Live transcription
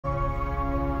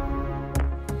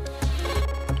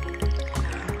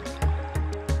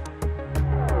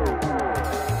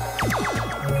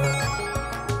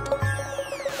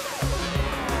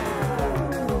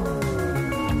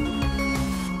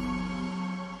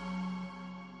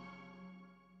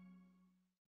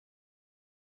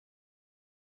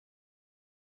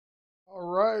All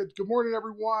right. Good morning,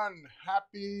 everyone.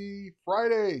 Happy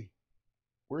Friday.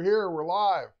 We're here. We're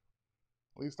live.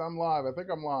 At least I'm live. I think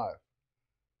I'm live.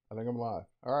 I think I'm live.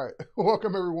 All right.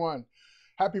 Welcome, everyone.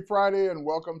 Happy Friday and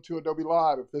welcome to Adobe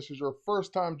Live. If this is your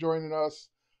first time joining us,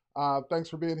 thanks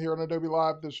for being here on Adobe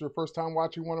Live. If this is your first time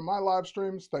watching one of my live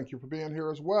streams, thank you for being here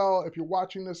as well. If you're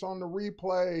watching this on the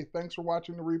replay, thanks for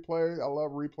watching the replay. I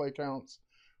love replay counts.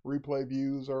 Replay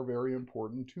views are very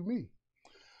important to me.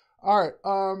 All right,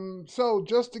 so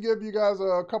just to give you guys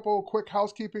a couple quick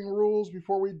housekeeping rules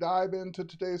before we dive into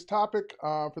today's topic.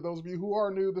 For those of you who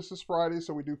are new, this is Friday,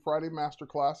 so we do Friday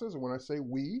Masterclasses. And when I say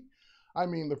we, I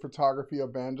mean the photography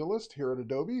evangelist here at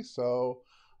Adobe. So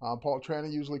Paul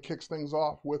Tranny usually kicks things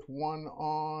off with one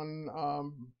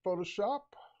on Photoshop,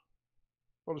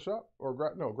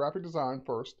 or graphic design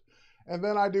first. And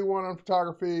then I do one on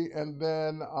photography, and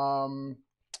then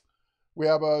we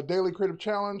have a daily creative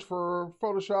challenge for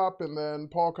Photoshop, and then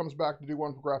Paul comes back to do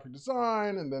one for graphic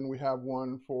design, and then we have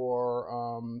one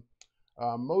for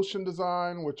motion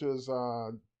design, which is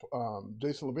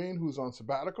Jason Levine, who's on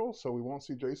sabbatical, so we won't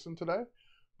see Jason today.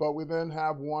 But we then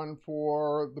have one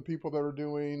for the people that are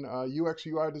doing UX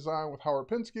UI design with Howard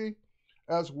Pinsky,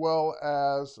 as well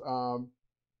as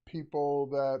people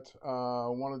that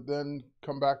want to then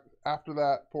come back after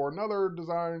that for another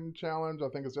design challenge. I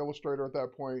think it's Illustrator at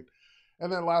that point. And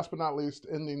then last but not least,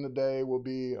 ending the day will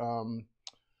be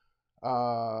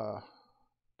Kyle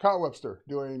Webster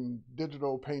doing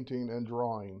digital painting and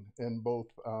drawing in both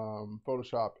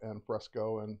Photoshop and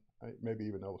Fresco, and maybe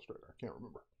even Illustrator. I can't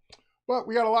remember. But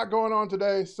we got a lot going on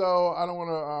today, so I don't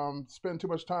want to spend too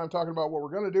much time talking about what we're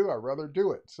going to do. I'd rather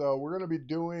do it. So we're going to be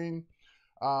doing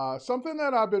something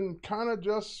that I've been kind of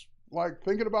just like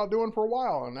thinking about doing for a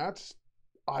while, and that's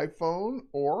iPhone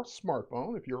or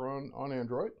smartphone if you're on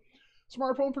Android.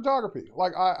 Smartphone photography.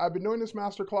 Like I've been doing this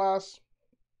masterclass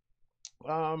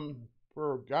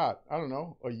for God, I don't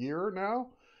know, a year now,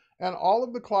 and all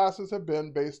of the classes have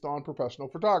been based on professional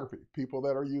photography. People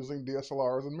that are using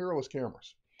DSLRs and mirrorless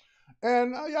cameras.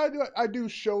 And yeah, I do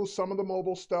show some of the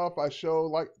mobile stuff. I show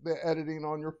like the editing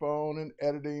on your phone and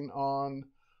editing um,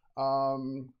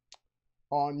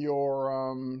 on your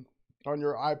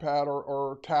iPad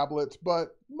or tablets,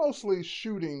 but mostly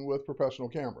shooting with professional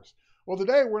cameras. Well,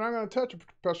 today we're not going to touch a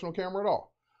professional camera at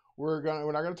all. We're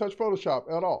not going to touch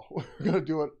Photoshop at all. We're going to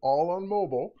do it all on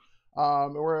mobile.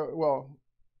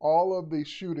 All of the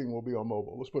shooting will be on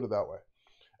mobile. Let's put it that way.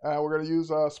 We're going to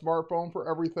use a smartphone for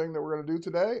everything that we're going to do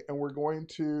today, and we're going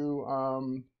to.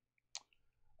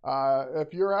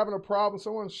 If you're having a problem,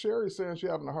 Sherry's saying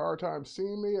she's having a hard time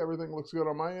seeing me. Everything looks good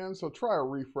on my end, so try a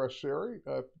refresh, Sherry.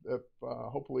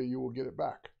 Hopefully you will get it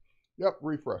back. Yep,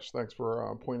 refresh. Thanks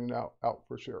for pointing out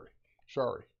for Sherry.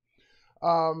 Shari.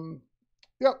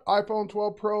 Yep, iPhone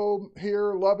 12 Pro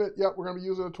here. Love it. Yep, we're going to be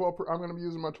using a 12 Pro. I'm going to be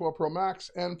using my 12 Pro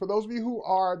Max. And for those of you who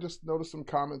are, just noticed some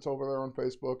comments over there on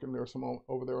Facebook, and there's some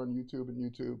over there on YouTube and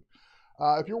YouTube.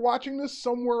 If you're watching this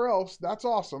somewhere else, that's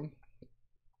awesome.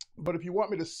 But if you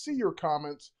want me to see your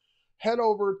comments, head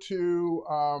over to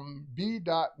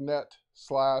b.net/Adobe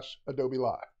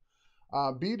Live.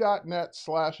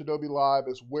 b.net/Adobe Live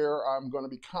is where I'm going to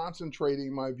be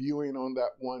concentrating my viewing on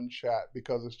that one chat,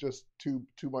 because it's just too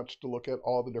much to look at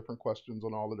all the different questions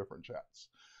on all the different chats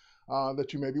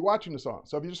that you may be watching this on.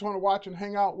 So if you just want to watch and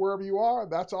hang out wherever you are,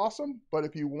 that's awesome. But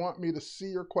if you want me to see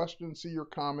your question, see your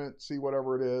comment, see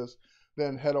whatever it is,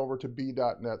 then head over to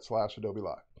b.net/Adobe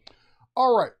Live.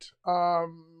 All right.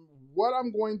 What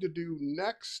I'm going to do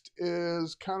next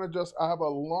is kind of just, I have a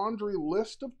laundry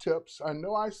list of tips. I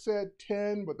know I said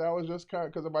 10, but that was just kind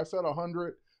of, because if I said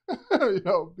 100,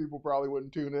 people probably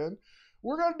wouldn't tune in.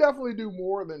 We're going to definitely do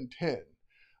more than 10.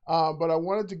 But I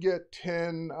wanted to get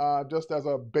 10 just as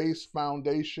a base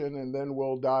foundation, and then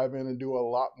we'll dive in and do a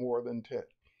lot more than 10.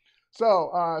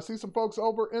 So I see some folks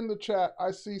over in the chat.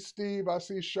 I see Steve, I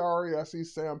see Shari, I see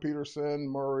Sam Peterson,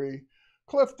 Murray,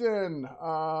 Clifton,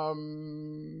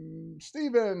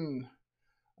 Stephen,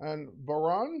 and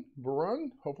Varun,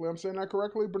 hopefully I'm saying that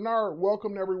correctly. Bernard,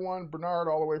 welcome everyone. Bernard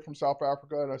all the way from South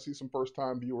Africa, and I see some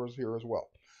first-time viewers here as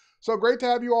well. So great to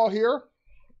have you all here.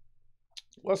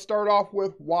 Let's start off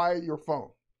with why your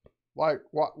phone. Like,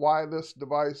 why this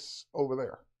device over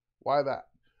there? Why that?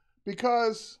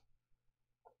 Because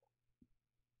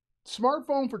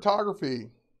smartphone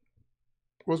photography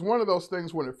was one of those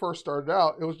things when it first started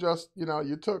out. It was just,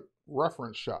 you took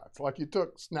reference shots, like you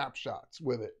took snapshots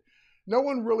with it. No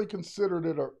one really considered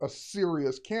it a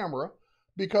serious camera,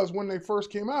 because when they first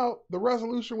came out, the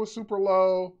resolution was super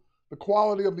low. The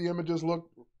quality of the images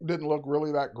didn't look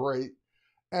really that great.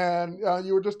 And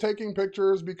you were just taking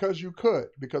pictures because you could,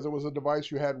 because it was a device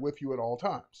you had with you at all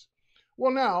times.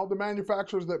 Well, now the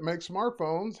manufacturers that make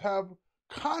smartphones have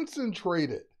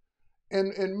concentrated,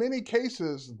 and in many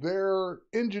cases, their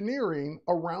engineering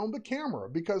around the camera,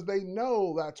 because they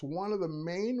know that's one of the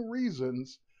main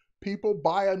reasons people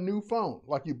buy a new phone.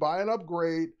 Like, you buy an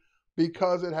upgrade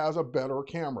because it has a better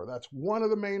camera. That's one of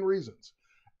the main reasons.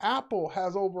 Apple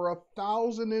has over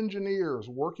 1,000 engineers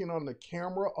working on the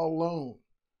camera alone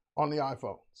on the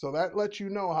iPhone. So that lets you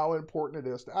know how important it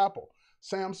is to Apple.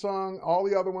 Samsung, all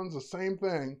the other ones, the same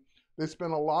thing. They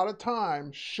spend a lot of time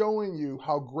showing you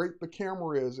how great the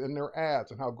camera is in their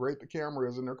ads and how great the camera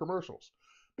is in their commercials,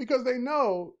 because they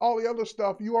know all the other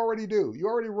stuff you already do. You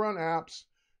already run apps.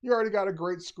 You already got a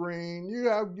great screen. You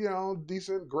have,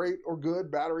 decent, great, or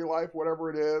good battery life, whatever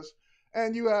it is.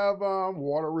 And you have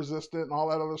water resistant and all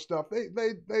that other stuff.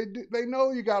 They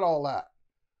know you got all that.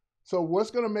 So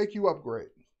what's going to make you upgrade?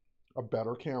 A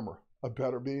better camera, a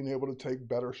better being able to take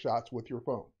better shots with your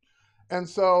phone. And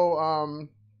so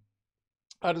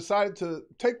I decided to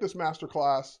take this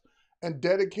masterclass and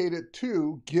dedicate it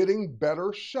to getting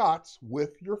better shots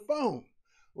with your phone.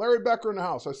 Larry Becker in the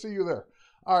house. I see you there.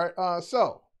 All right.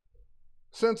 So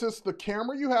since it's the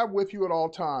camera you have with you at all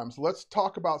times, let's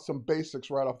talk about some basics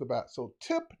right off the bat. So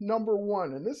tip number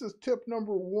one, and this is tip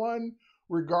number one,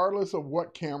 regardless of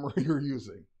what camera you're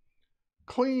using.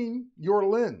 Clean your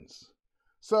lens.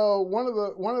 So one of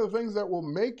the things that will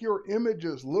make your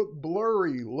images look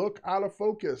blurry, look out of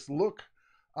focus, look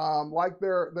like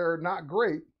they're not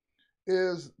great,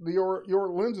 is your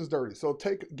lens is dirty. So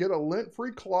get a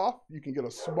lint-free cloth. You can get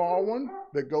a small one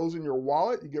that goes in your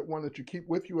wallet. You get one that you keep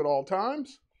with you at all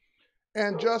times,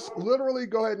 and just literally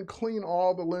go ahead and clean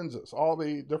all the lenses, all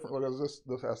the different.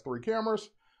 This has 3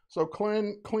 cameras, so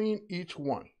clean each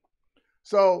one.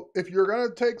 So if you're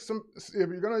gonna take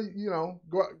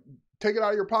go take it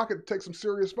out of your pocket to take some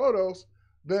serious photos,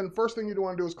 then first thing you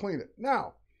want to do is clean it.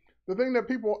 Now, the thing that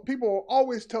people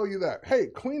always tell you that, hey,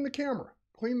 clean the camera,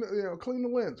 clean the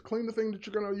lens, clean the thing that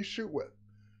you're gonna shoot with.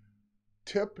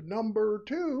 Tip number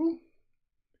 2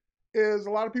 is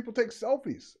a lot of people take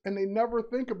selfies and they never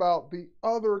think about the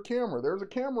other camera. There's a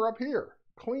camera up here.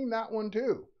 Clean that one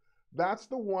too. That's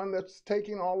the one that's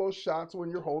taking all those shots when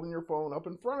you're holding your phone up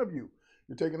in front of you.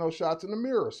 You're taking those shots in the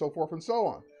mirror, so forth and so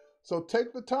on. So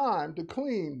take the time to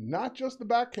clean not just the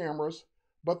back cameras,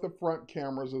 but the front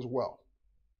cameras as well.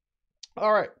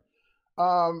 All right.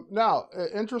 Now,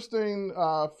 interesting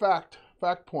fact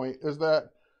point is that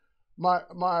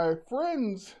my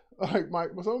friends, like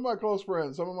some of my close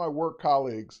friends, some of my work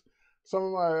colleagues, some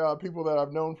of my people that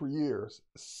I've known for years,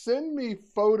 send me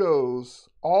photos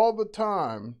all the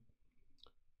time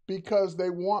because they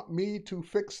want me to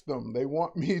fix them. They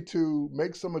want me to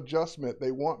make some adjustment.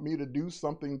 They want me to do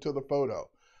something to the photo.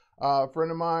 A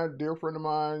friend of mine, dear friend of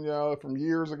mine, from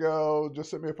years ago, just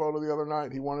sent me a photo the other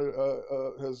night. He wanted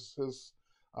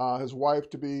his wife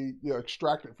to be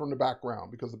extracted from the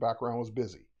background because the background was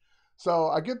busy. So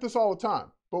I get this all the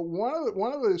time. But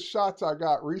one of the shots I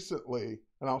got recently,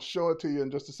 and I'll show it to you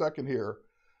in just a second here,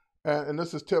 and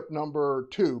this is tip number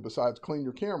 2, besides clean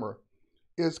your camera,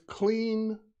 is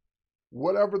clean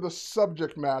whatever the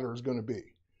subject matter is going to be.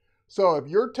 So if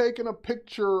you're taking a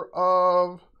picture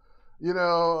of,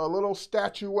 a little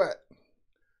statuette,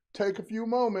 take a few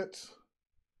moments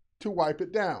to wipe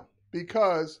it down,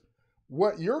 because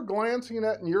what you're glancing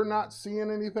at and you're not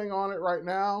seeing anything on it right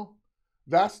now,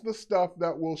 that's the stuff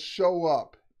that will show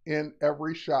up in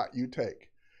every shot you take.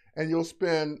 And you'll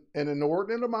spend an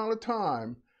inordinate amount of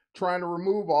time trying to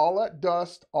remove all that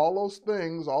dust, all those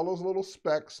things, all those little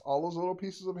specks, all those little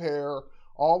pieces of hair,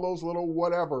 all those little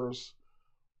whatevers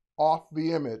off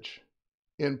the image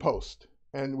in post.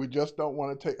 And we just don't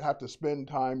want to have to spend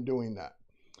time doing that.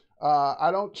 I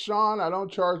don't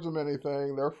charge them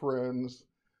anything. They're friends.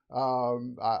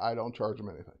 I don't charge them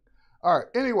anything. All right,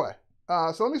 anyway,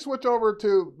 so let me switch over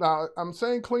to, now I'm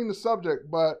saying clean the subject,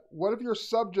 but what if your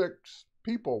subject's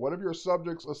people? What if your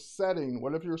subject's a setting?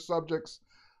 What if your subject's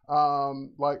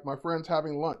like my friend's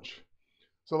having lunch?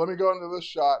 So let me go into this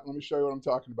shot and let me show you what I'm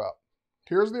talking about.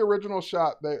 Here's the original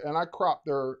shot, and I cropped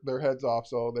their heads off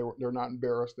so they're not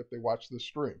embarrassed if they watch this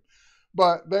stream.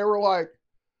 But they were like,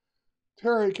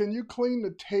 Terry, can you clean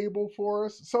the table for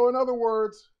us? So in other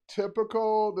words,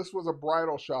 typical, this was a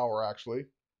bridal shower actually.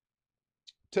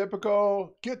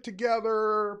 Typical get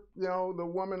together, the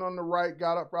woman on the right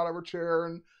got up out of her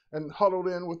chair and huddled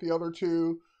in with the other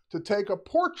two to take a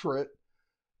portrait,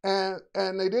 and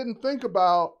they didn't think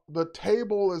about the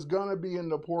table is gonna be in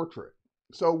the portrait.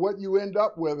 So what you end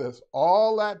up with is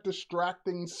all that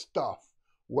distracting stuff,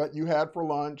 what you had for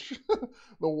lunch,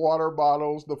 the water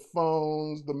bottles, the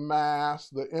phones, the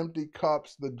mask, the empty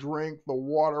cups, the drink, the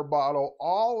water bottle,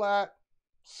 all that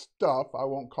stuff, I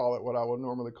won't call it what I would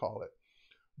normally call it,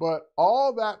 but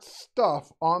all that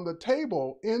stuff on the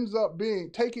table ends up being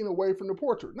taken away from the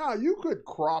portrait. Now, you could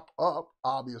crop up,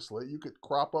 obviously. You could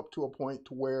crop up to a point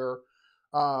to where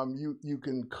you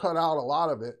can cut out a lot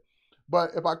of it.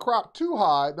 But if I crop too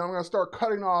high, then I'm going to start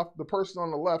cutting off the person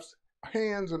on the left's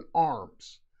hands and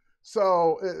arms.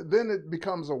 So then it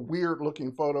becomes a weird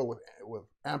looking photo with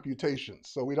amputations.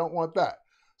 So we don't want that.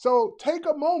 So take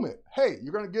a moment. Hey,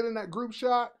 you're going to get in that group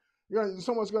shot. You're going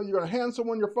to hand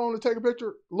someone your phone to take a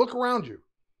picture. Look around you.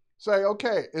 Say,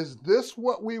 okay, is this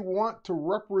what we want to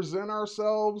represent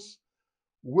ourselves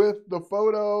with the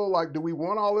photo? Like, do we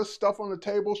want all this stuff on the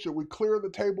table? Should we clear the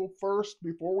table first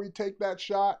before we take that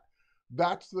shot?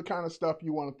 That's the kind of stuff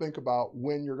you want to think about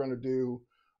when you're going to do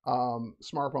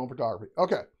smartphone photography.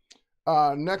 Okay,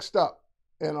 next up,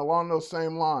 and along those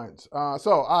same lines.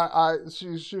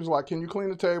 She was like, can you clean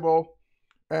the table?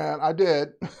 And I did.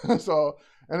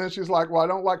 And then she's like, well, I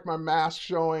don't like my mask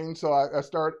showing. So I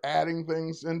started adding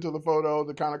things into the photo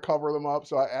to kind of cover them up.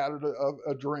 So I added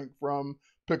a drink from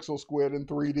Pixel Squid in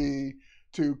 3D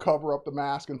to cover up the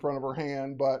mask in front of her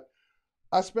hand. But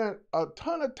I spent a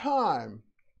ton of time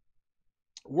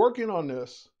working on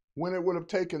this when it would have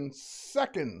taken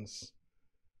seconds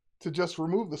to just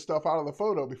remove the stuff out of the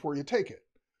photo before you take it.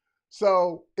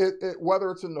 So whether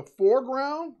it's in the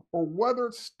foreground or whether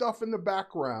it's stuff in the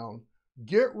background,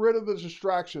 get rid of the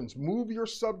distractions, move your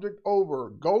subject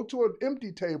over, go to an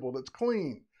empty table that's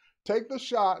clean, take the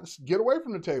shots, get away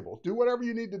from the table, do whatever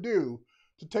you need to do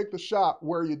to take the shot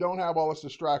where you don't have all those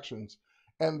distractions.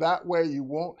 And that way you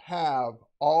won't have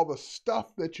all the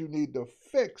stuff that you need to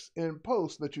fix in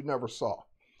post that you never saw.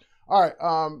 All right,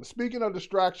 speaking of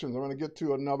distractions, I'm going to get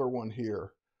to another one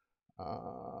here.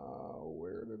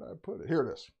 Where did I put it? Here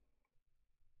it is.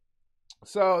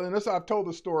 So, and this, I've told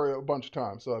this story a bunch of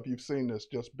times, so if you've seen this,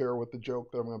 just bear with the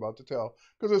joke that I'm about to tell,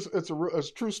 because it's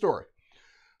a true story.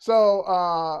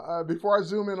 So, before I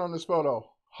zoom in on this photo,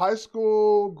 high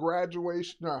school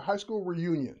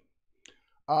reunion.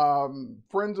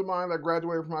 Friends of mine that I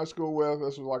graduated from high school with,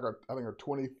 this was like I think our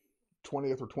 20th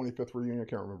or 25th reunion, I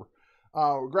can't remember.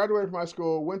 Graduated from high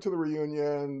school, went to the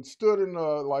reunion, stood in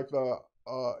the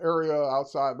area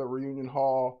outside the reunion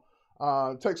hall,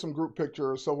 take some group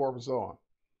pictures, so forth and so on.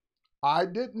 I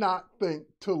did not think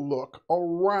to look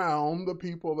around the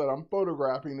people that I'm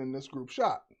photographing in this group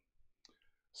shot.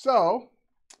 So,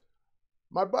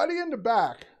 my buddy in the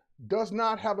back does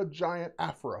not have a giant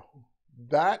afro.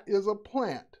 That is a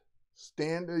plant.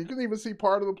 You can even see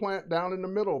part of the plant down in the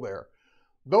middle there.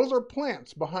 Those are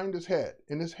plants behind his head,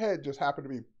 and his head just happened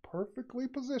to be perfectly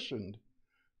positioned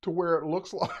to where it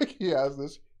looks like he has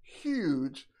this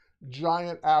huge,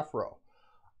 giant afro.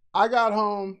 I got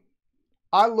home,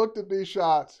 I looked at these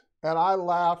shots, and I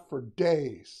laughed for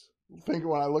days, thinking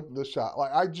when I looked at this shot.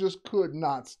 Like, I just could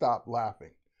not stop laughing.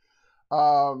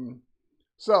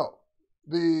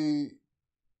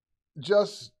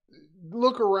 Just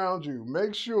look around you.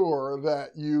 Make sure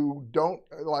that you don't,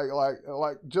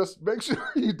 just make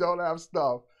sure you don't have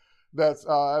stuff that's,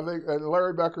 I think, and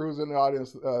Larry Becker, who's in the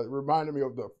audience, reminded me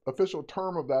of the official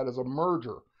term of that as a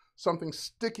merger. Something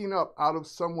sticking up out of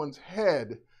someone's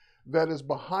head that is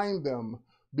behind them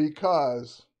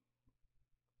because,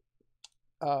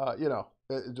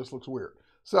 it just looks weird.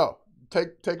 So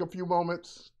take a few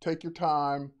moments, take your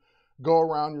time, go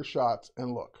around your shots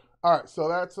and look. All right, so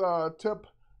that's tip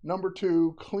number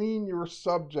 2, clean your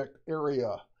subject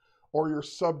area or your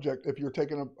subject if you're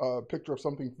taking a picture of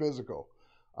something physical.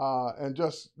 And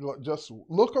just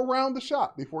look around the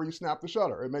shot before you snap the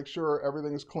shutter and make sure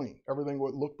everything is clean. Everything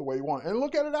would look the way you want. And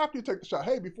look at it after you take the shot.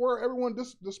 Hey, before everyone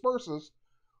disperses,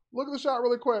 look at the shot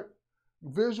really quick.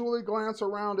 Visually glance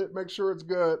around it, make sure it's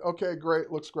good. Okay,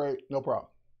 great, looks great, no problem.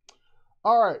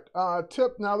 All right,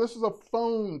 tip. Now this is a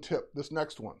phone tip, this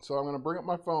next one. So I'm going to bring up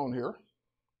my phone here.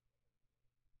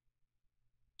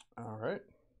 All right.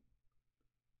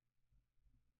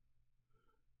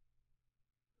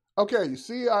 Okay, you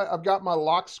see I've got my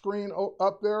lock screen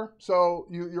up there. So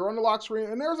you're on the lock screen,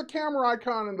 and there's a camera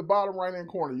icon in the bottom right-hand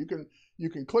corner. You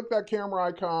can click that camera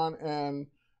icon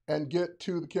and get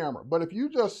to the camera. But if you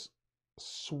just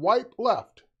swipe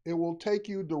left, it will take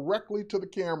you directly to the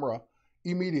camera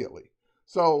immediately.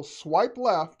 So swipe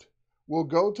left will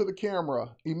go to the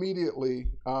camera immediately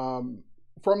from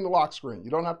the lock screen.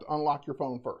 You don't have to unlock your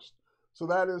phone first. So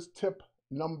that is tip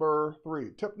number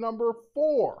 3. Tip number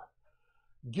 4,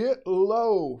 get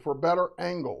low for better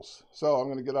angles. So I'm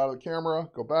going to get out of the camera,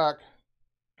 go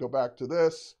back to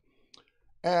this.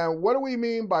 And what do we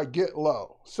mean by get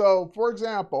low? So for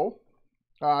example,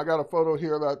 I got a photo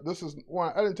here that this is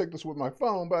one. I didn't take this with my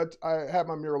phone, but I had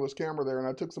my mirrorless camera there, and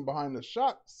I took some behind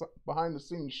the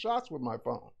scenes shots with my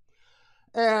phone.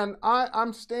 And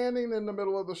I'm standing in the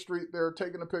middle of the street there,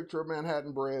 taking a picture of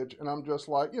Manhattan Bridge, and I'm just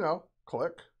like,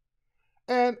 click,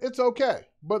 and it's okay.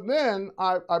 But then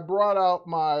I brought out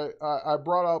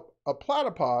a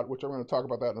platypod, which I'm going to talk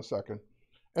about that in a second,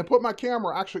 and put my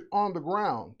camera actually on the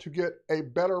ground to get a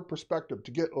better perspective,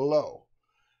 to get low.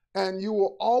 And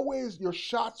your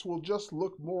shots will just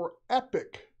look more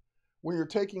epic when you're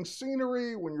taking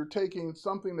scenery, when you're taking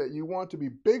something that you want to be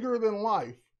bigger than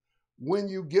life, when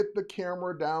you get the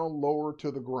camera down lower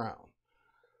to the ground.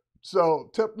 So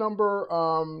tip number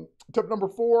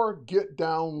 4, get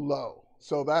down low.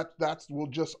 So that will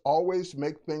just always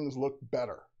make things look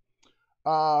better.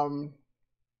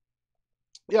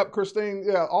 Yep, Christine.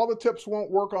 Yeah, all the tips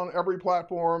won't work on every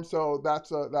platform, so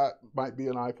that might be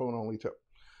an iPhone only tip.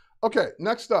 Okay,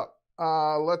 next up,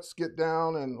 let's get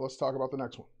down and let's talk about the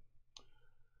next one.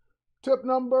 Tip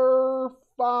number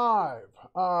 5,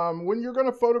 when you're going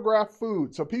to photograph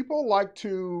food. So people like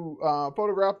to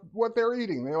photograph what they're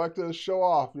eating. They like to show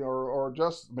off, or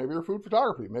just maybe your food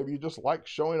photography. Maybe you just like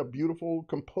showing a beautiful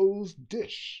composed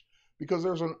dish, because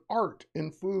there's an art in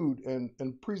food and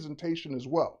presentation as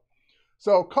well.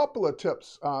 So a couple of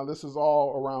tips. This is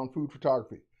all around food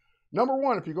photography. Number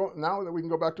 1, if you go, now that we can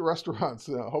go back to restaurants,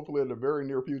 hopefully in the very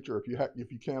near future, if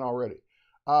you can already,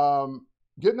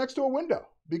 get next to a window,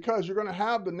 because you're going to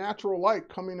have the natural light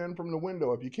coming in from the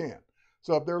window if you can.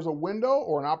 So if there's a window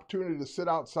or an opportunity to sit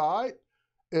outside,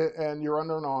 and you're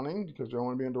under an awning because you don't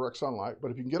want to be in direct sunlight, but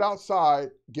if you can get outside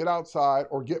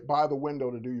or get by the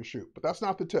window to do your shoot. But that's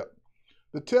not the tip.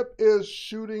 The tip is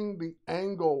shooting the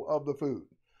angle of the food.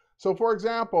 So for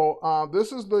example,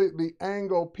 this is the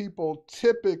angle people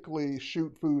typically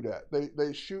shoot food at.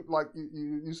 They shoot like,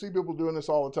 you see people doing this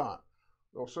all the time.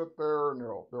 They'll sit there and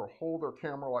they'll hold their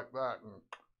camera like that and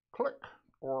click,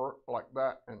 or like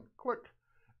that and click.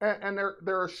 And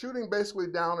they're shooting basically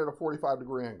down at a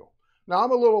 45-degree angle. Now I'm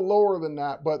a little lower than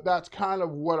that, but that's kind of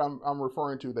what I'm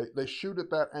referring to. They shoot at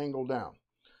that angle down.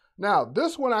 Now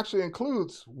this one actually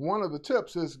includes, one of the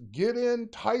tips is get in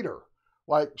tighter.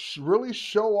 Like really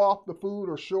show off the food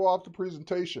or show off the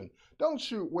presentation. Don't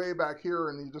shoot way back here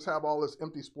and you just have all this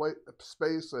empty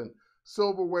space and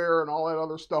silverware and all that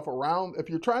other stuff around. If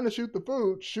you're trying to shoot the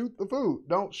food, shoot the food.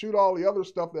 Don't shoot all the other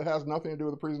stuff that has nothing to do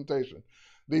with the presentation.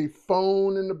 The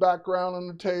phone in the background on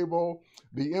the table,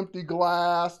 the empty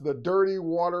glass, the dirty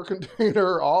water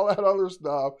container, all that other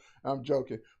stuff. I'm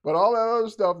joking. But all that other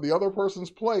stuff, the other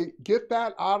person's plate, get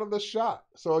that out of the shot.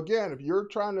 So again, if you're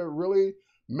trying to really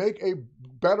make a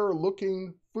better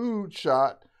looking food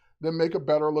shot, then make a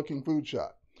better looking food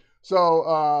shot.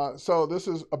 So so this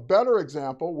is a better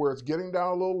example where it's getting down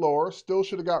a little lower. Still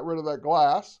should have got rid of that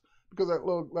glass, because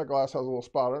that glass has a little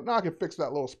spot on it. Now I can fix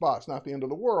that little spot. It's not the end of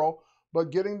the world,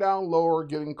 but getting down lower,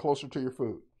 getting closer to your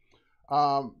food.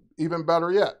 Even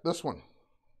better yet, this one.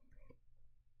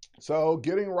 So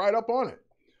getting right up on it.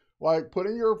 Like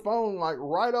putting your phone like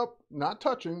right up, not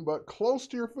touching, but close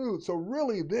to your food. So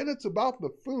really, then it's about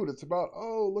the food. It's about,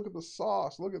 oh, look at the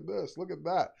sauce. Look at this. Look at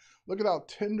that. Look at how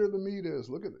tender the meat is.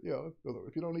 Look at,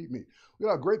 if you don't eat meat, look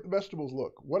at how great the vegetables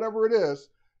look. Whatever it is,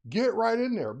 get right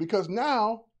in there, because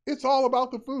now it's all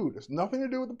about the food. It's nothing to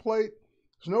do with the plate.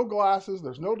 There's no glasses.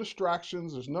 There's no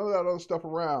distractions. There's none of that other stuff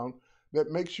around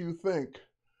that makes you think,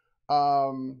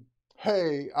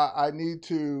 hey, I need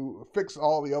to fix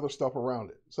all the other stuff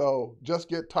around it. So just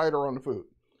get tighter on the food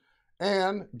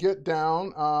and get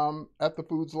down at the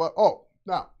food's level. Oh,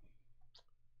 now,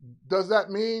 does that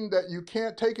mean that you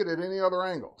can't take it at any other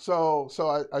angle? So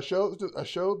I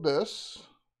showed this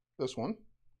one,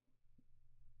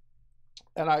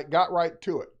 and I got right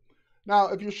to it. Now,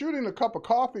 if you're shooting a cup of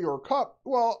coffee or a cup,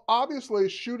 well, obviously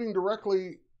shooting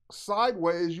directly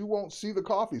sideways, you won't see the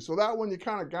coffee. So that one you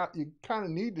kind of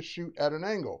need to shoot at an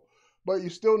angle, but you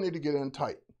still need to get in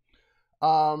tight.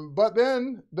 But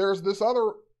then there's this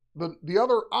other, the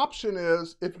other option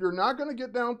is, if you're not going to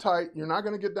get down tight, you're not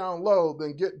going to get down low,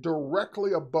 then get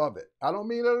directly above it. I don't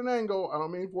mean at an angle. I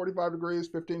don't mean 45 degrees,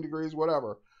 15 degrees,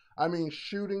 whatever. I mean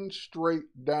shooting straight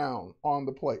down on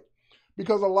the plate.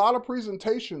 Because a lot of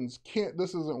presentations can't,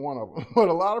 this isn't one of them, but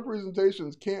a lot of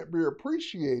presentations can't be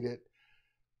appreciated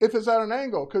if it's at an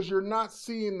angle, because you're not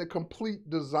seeing the complete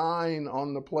design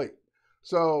on the plate.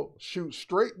 So shoot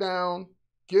straight down,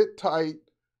 get tight,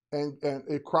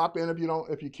 and crop in if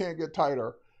you can't get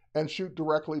tighter, and shoot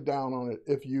directly down on it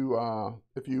if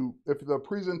the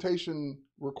presentation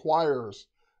requires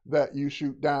that you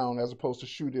shoot down as opposed to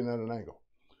shooting at an angle.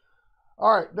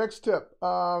 All right, next tip.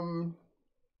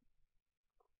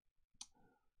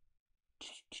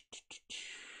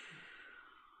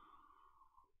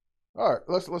 All right,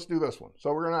 let's do this one.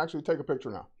 So we're gonna actually take a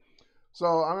picture now.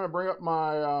 So I'm gonna bring up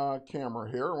my camera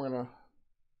here.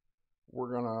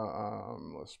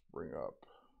 Let's bring up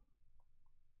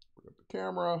the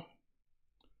camera.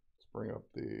 Let's bring up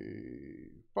the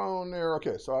phone there.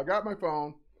 Okay, so I got my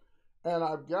phone, and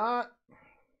I've got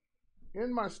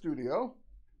in my studio,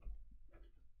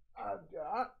 I've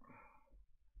got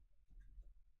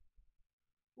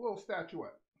a little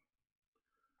statuette.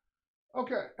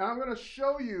 Okay, and I'm going to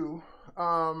show you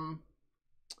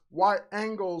why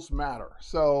angles matter.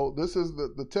 So this is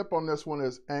the tip on this one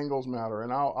is angles matter,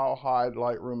 and I'll hide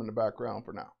Lightroom in the background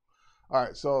for now. All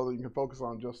right, so you can focus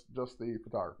on just the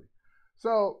photography.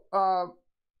 So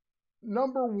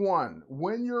number one,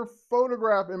 when you're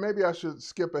photographing, and maybe I should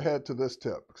skip ahead to this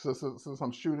tip since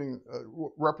I'm shooting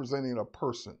representing a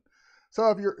person. So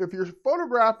if you're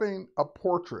photographing a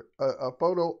portrait, a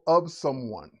photo of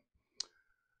someone,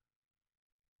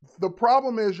 the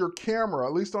problem is your camera,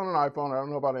 at least on an iPhone, I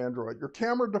don't know about Android, your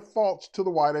camera defaults to the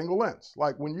wide angle lens.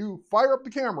 Like when you fire up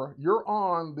the camera, you're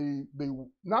on the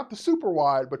not the super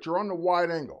wide, but you're on the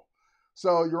wide angle.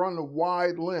 So you're on the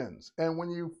wide lens. And when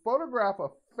you photograph a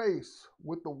face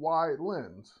with the wide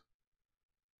lens,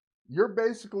 you're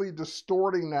basically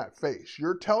distorting that face.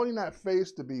 You're telling that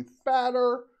face to be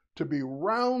fatter, to be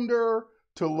rounder,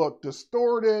 to look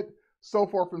distorted, so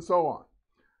forth and so on.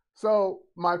 So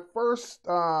my first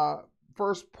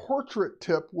portrait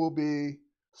tip will be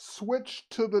switch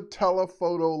to the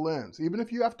telephoto lens, even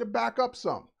if you have to back up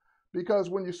some, because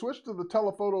when you switch to the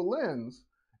telephoto lens,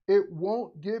 it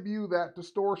won't give you that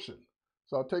distortion.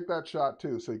 So I'll take that shot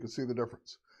too so you can see the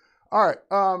difference. All right,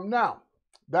 now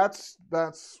that's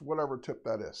whatever tip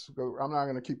that is. I'm not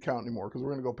going to keep counting anymore because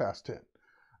we're going to go past 10.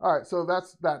 All right, so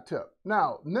that's that tip.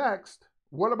 Now, next,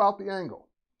 what about the angle?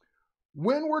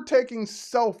 When we're taking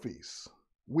selfies,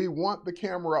 we want the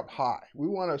camera up high. We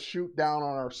want to shoot down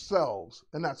on ourselves,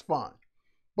 and that's fine.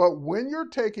 But when you're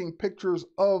taking pictures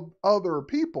of other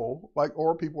people,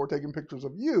 or people are taking pictures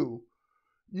of you,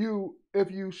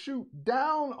 if you shoot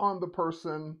down on the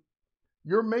person,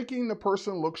 you're making the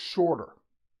person look shorter.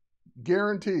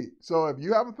 Guaranteed. So if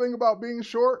you have a thing about being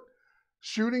short,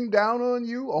 shooting down on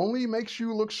you only makes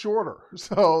you look shorter.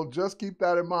 So just keep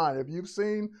that in mind. If you've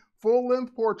seen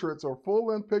full-length portraits or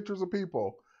full-length pictures of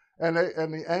people, and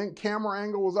the camera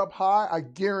angle was up high, I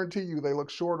guarantee you they look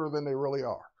shorter than they really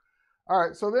are. All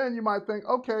right, so then you might think,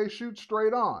 okay, shoot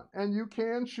straight on. And you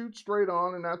can shoot straight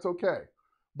on, and that's okay.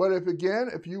 But if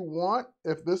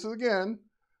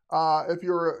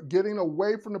you're getting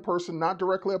away from the person, not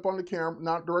directly up on the camera,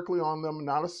 not directly on them,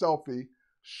 not a selfie,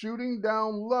 shooting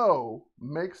down low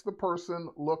makes the person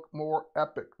look more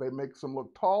epic. They makes them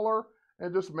look taller,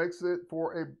 and just makes it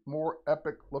for a more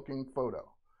epic looking photo,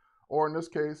 or in this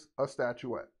case, a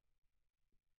statuette.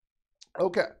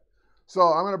 Okay, so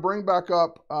I'm going to bring back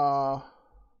up Lightroom,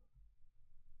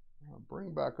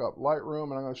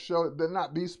 and I'm going to show it. They're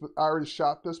not these. I already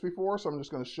shot this before, so I'm just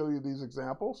going to show you these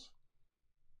examples.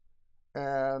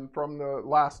 And from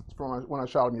when I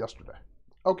shot them yesterday.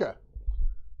 Okay.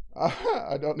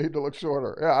 I don't need to look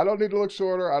shorter. Yeah, I don't need to look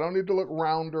shorter. I don't need to look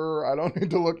rounder. I don't need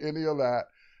to look any of that.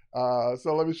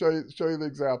 So let me show you the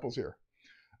examples here.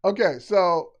 Okay,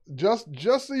 so just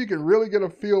so you can really get a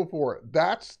feel for it,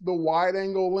 that's the wide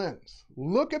angle lens.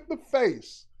 Look at the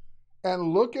face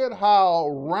and look at how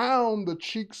round the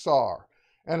cheeks are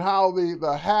and how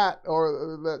the hat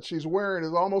that she's wearing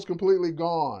is almost completely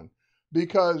gone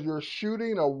because you're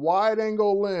shooting a wide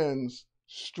angle lens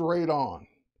straight on.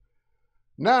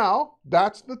 Now,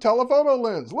 that's the telephoto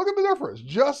lens. Look at the difference.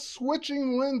 Just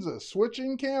switching lenses,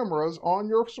 switching cameras on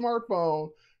your smartphone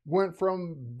went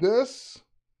from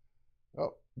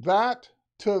that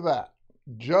to that,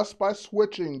 just by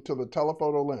switching to the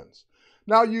telephoto lens.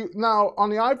 Now on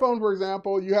the iPhone, for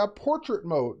example, you have portrait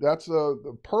mode. That's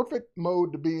the perfect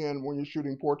mode to be in when you're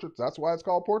shooting portraits. That's why it's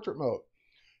called portrait mode.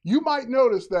 You might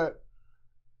notice that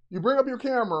you bring up your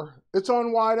camera, it's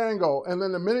on wide angle, and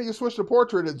then the minute you switch to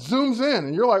portrait, it zooms in,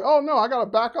 and you're like, oh no, I gotta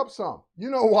back up some. You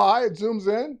know why it zooms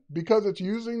in? Because it's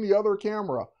using the other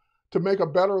camera to make a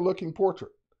better looking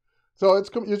portrait. So it's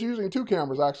using two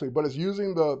cameras actually, but it's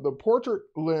using the portrait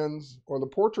lens or the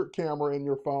portrait camera in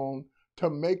your phone to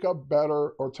make a better,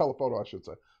 or telephoto I should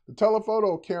say, the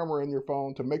telephoto camera in your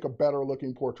phone to make a better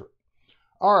looking portrait.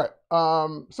 All right,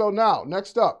 so now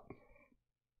next up,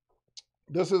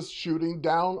 this is shooting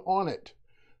down on it.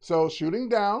 So shooting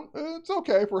down, it's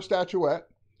okay for a statuette,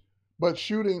 but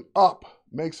shooting up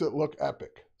makes it look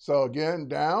epic. So again,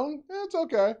 down, it's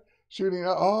okay. Shooting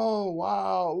up, oh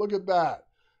wow, look at that.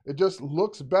 It just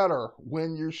looks better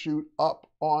when you shoot up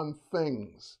on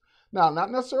things. Now,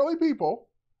 not necessarily people.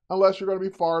 unless you're going to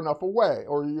be far enough away,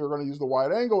 or you're going to use the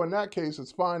wide angle. In that case,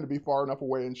 it's fine to be far enough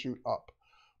away and shoot up.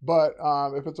 But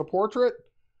if it's a portrait,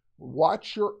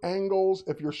 watch your angles.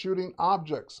 If you're shooting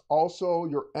objects, also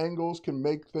your angles can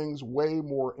make things way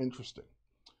more interesting.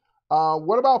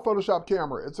 What about Photoshop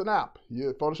Camera? It's an app.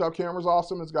 Photoshop Camera is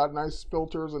awesome. It's got nice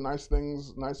filters and nice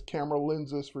things, nice camera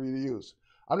lenses for you to use.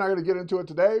 I'm not going to get into it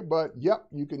today, but yep,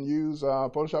 you can use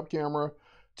Photoshop Camera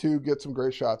to get some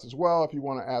great shots as well if you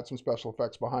want to add some special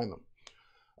effects behind them.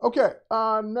 Okay,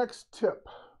 next tip.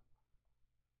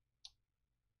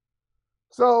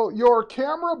 So your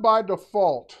camera by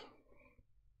default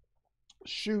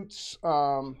shoots,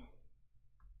 go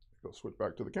switch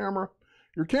back to the camera.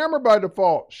 Your camera by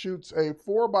default shoots a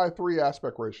 4:3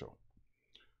 aspect ratio.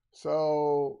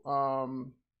 So,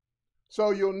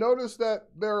 so you'll notice that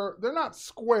they're not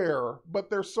square, but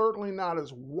they're certainly not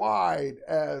as wide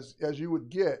as you would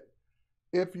get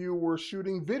if you were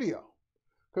shooting video.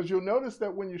 Because you'll notice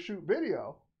that when you shoot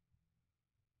video,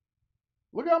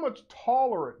 look how much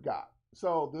taller it got.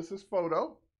 So this is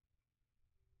photo,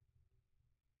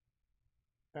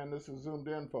 and this is zoomed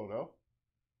in photo,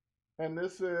 and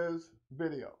this is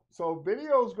video. So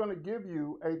video is going to give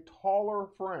you a taller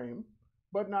frame,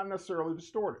 but not necessarily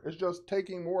distorted. It's just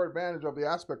taking more advantage of the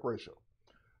aspect ratio.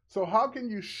 So how can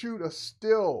you shoot a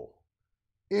still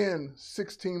in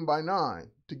 16:9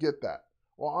 to get that?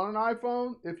 Well, on an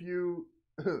iPhone, if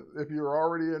you're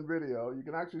already in video, you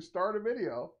can actually start a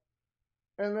video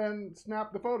and then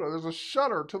snap the photo. There's a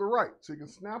shutter to the right, so you can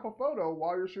snap a photo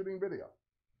while you're shooting video.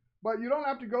 But you don't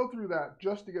have to go through that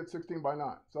just to get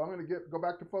 16:9. So I'm going to go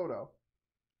back to photo.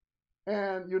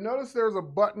 And you'll notice there's a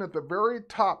button at the very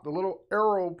top, the little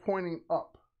arrow pointing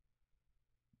up.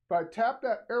 If I tap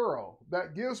that arrow,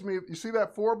 that gives me, you see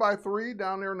that 4:3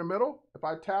 down there in the middle? If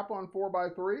I tap on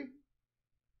 4:3,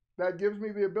 that gives me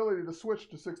the ability to switch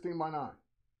to 16:9.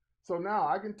 So now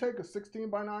I can take a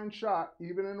 16:9 shot,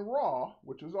 even in RAW,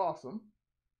 which is awesome,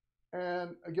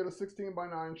 and I get a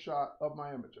 16:9 shot of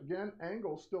my image. Again,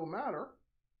 angles still matter.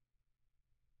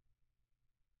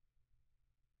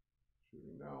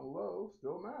 Shooting down low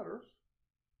still matters.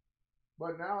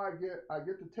 But now I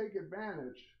get to take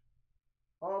advantage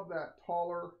of that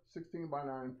taller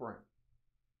 16:9 frame.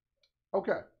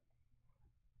 Okay.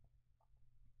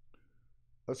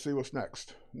 Let's see what's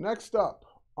next. Next up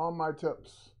on my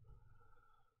tips.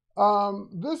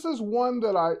 This is one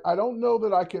that I don't know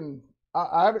that I can,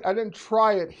 I didn't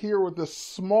try it here with this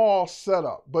small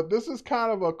setup, but this is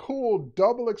kind of a cool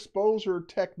double exposure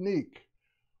technique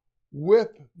with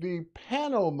the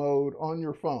pano mode on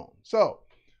your phone. So,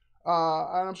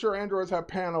 and I'm sure Androids have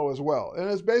pano as well. And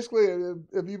it's basically,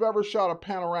 if you've ever shot a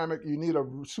panoramic, you need a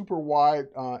super wide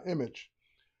image.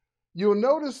 You'll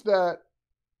notice that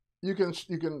you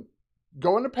can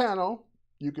go into pano,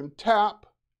 you can tap,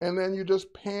 and then you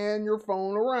just pan your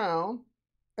phone around,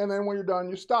 and then when you're done,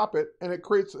 you stop it, and it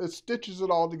stitches it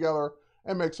all together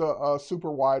and makes a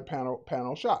super wide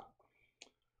panel shot.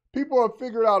 People have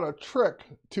figured out a trick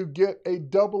to get a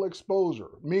double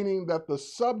exposure, meaning that the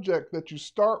subject that you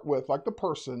start with, like the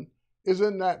person, is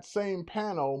in that same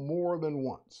panel more than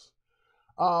once.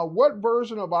 What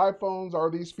version of iPhones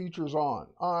are these features on?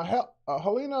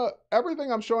 Helena,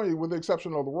 everything I'm showing you, with the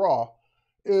exception of the RAW,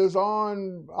 is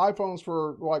on iPhones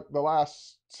for like the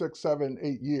last 6, 7,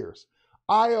 8 years.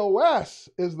 iOS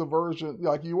is the version,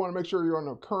 like you want to make sure you're on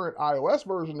the current iOS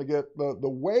version to get the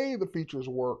way the features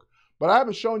work. But I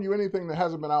haven't shown you anything that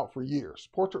hasn't been out for years.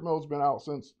 Portrait mode's been out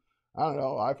since, I don't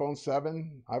know, iPhone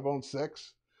 7, iPhone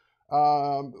 6.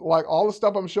 Like all the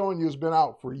stuff I'm showing you has been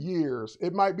out for years.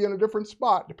 It might be in a different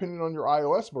spot depending on your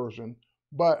iOS version,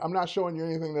 but I'm not showing you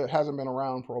anything that hasn't been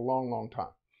around for a long, long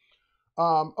time.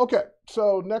 Okay,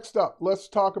 so next up, let's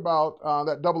talk about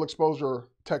that double exposure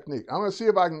technique. I'm going to see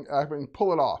if I can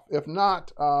pull it off. If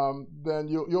not, then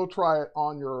you'll try it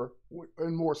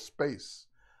in more space.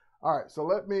 All right, so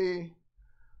let me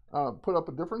put up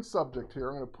a different subject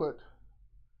here. I'm going to put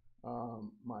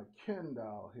my Ken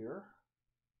dial here.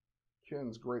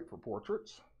 Ken's great for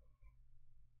portraits.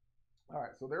 All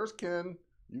right, so there's Ken.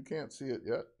 You can't see it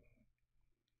yet.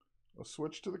 Let's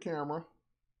switch to the camera.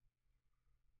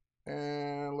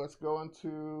 And let's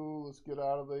get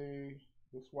out of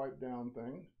this wipe down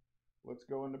thing. Let's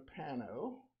go into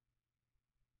Pano.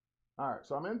 All right,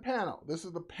 so I'm in Pano. This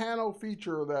is the Pano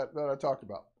feature that I talked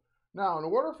about. Now, in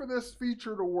order for this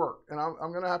feature to work, and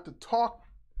I'm going to have to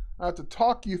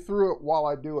talk you through it while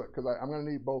I do it, because I'm going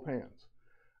to need both hands.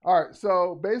 All right,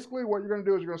 so basically what you're going to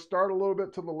do is you're going to start a little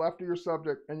bit to the left of your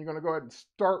subject, and you're going to go ahead and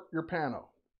start your Pano.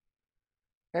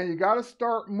 And you got to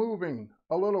start moving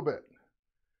a little bit.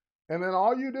 And then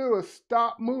all you do is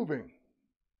stop moving.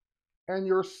 and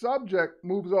your subject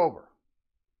moves over.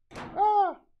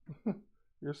 Ah!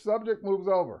 Your subject moves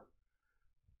over.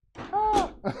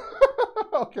 Ah!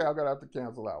 Okay, I'm gonna have to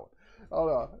cancel that one. Hold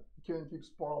on, Ken keeps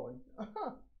falling.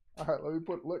 All right, let me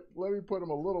put him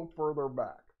a little further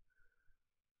back.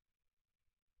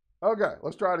 Okay,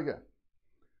 let's try it again.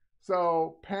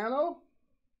 So panel,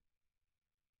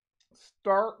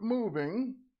 start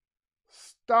moving,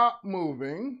 stop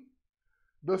moving.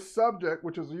 The subject,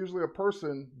 which is usually a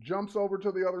person, jumps over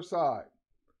to the other side.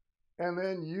 And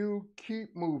then you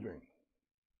keep moving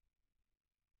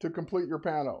to complete your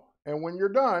panel. And when you're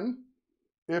done,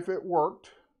 if it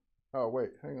worked, oh wait,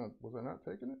 hang on, was I not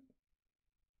taking it?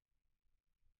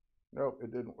 Nope,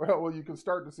 it didn't. Well, you can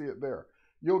start to see it there.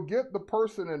 You'll get the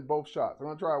person in both shots. I'm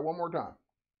gonna try it one more time.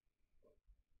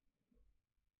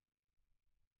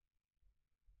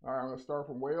 All right, I'm gonna start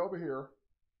from way over here.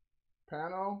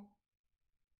 Panel,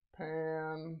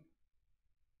 pan,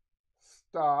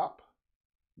 stop.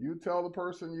 You tell the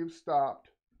person you've stopped.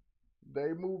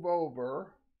 They move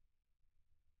over.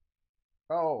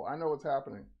 Oh, I know what's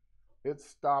happening. It's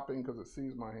stopping because it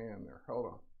sees my hand there. Hold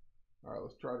on. All right,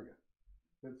 let's try it again.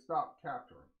 It stopped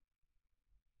capturing.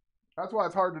 That's why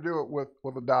it's hard to do it with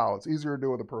a dial. It's easier to do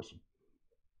it with a person.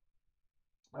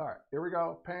 All right, here we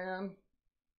go. Pan,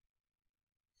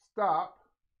 stop.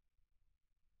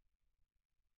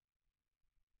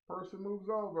 Person moves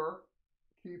over,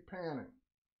 keep panning.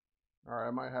 All right,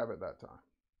 I might have it that time.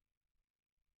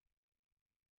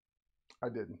 I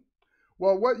didn't.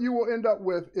 Well, what you will end up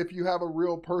with if you have a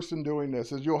real person doing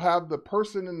this is you'll have the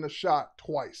person in the shot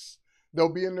twice. They'll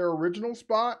be in their original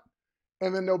spot,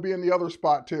 and then they'll be in the other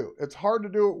spot too. It's hard to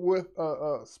do it with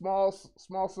a small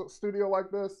studio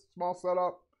like this, small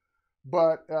setup,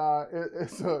 but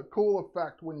it's a cool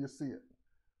effect when you see it.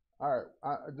 All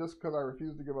right, just because I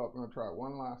refuse to give up, I'm gonna try it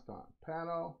one last time.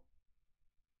 Panel,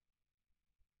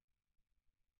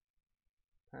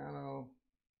 panel,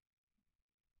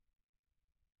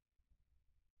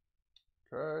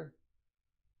 okay,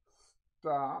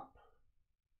 stop.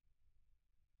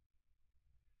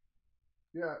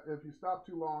 Yeah, if you stop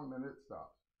too long, then it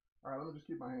stops. All right, let me just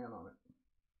keep my hand on it.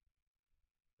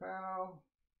 Panel,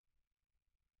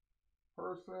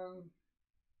 person,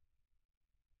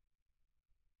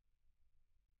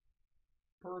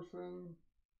 person,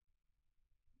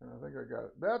 and I think I got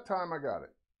it. That time I got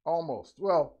it, almost.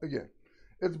 Well, again,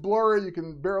 it's blurry. You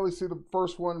can barely see the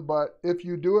first one, but if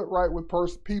you do it right with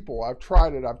people, I've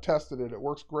tried it, I've tested it. It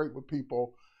works great with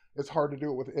people. It's hard to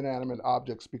do it with inanimate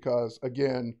objects because,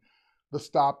 again, the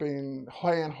stopping,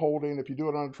 hand holding, if you do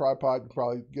it on a tripod, you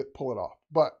probably pull it off.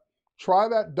 But try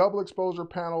that double exposure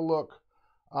panel look,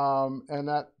 and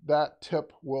that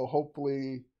tip will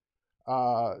hopefully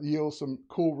yield some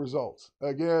cool results.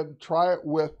 Again, try it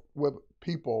with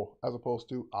people as opposed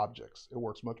to objects. It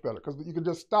works much better because you can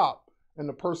just stop and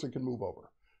the person can move over,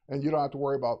 and you don't have to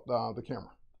worry about the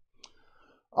camera.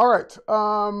 All right.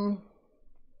 All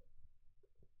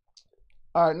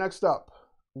right. Next up,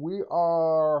 we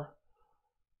are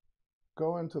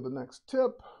going to the next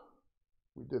tip.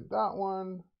 We did that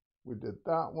one. We did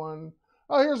that one.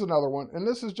 Oh, here's another one. And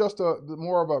this is just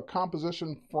more of a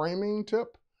composition framing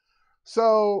tip.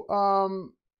 So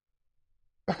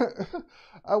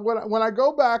when I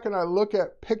go back and I look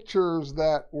at pictures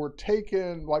that were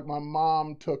taken, like my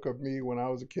mom took of me when I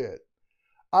was a kid,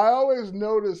 I always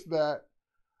notice that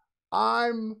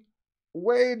I'm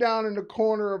way down in the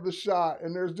corner of the shot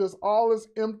and there's just all this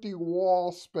empty wall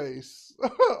space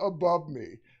above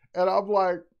me. And I'm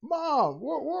like, Mom,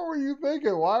 what were you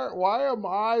thinking? Why am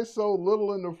I so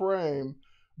little in the frame,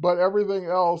 but everything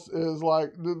else is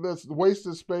like, this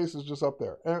wasted space is just up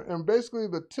there. And basically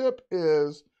the tip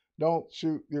is don't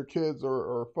shoot your kids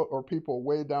or people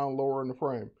way down lower in the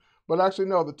frame. But actually,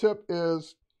 no, the tip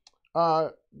is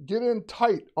get in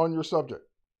tight on your subject.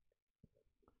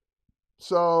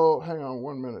 So hang on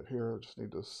 1 minute here. I just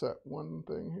need to set one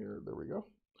thing here. There we go.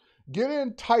 Get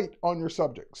in tight on your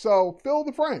subject. So fill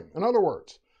the frame. In other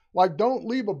words, like don't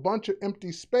leave a bunch of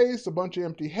empty space, a bunch of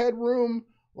empty headroom.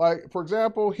 Like for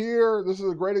example, here, this is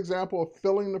a great example of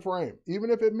filling the frame. Even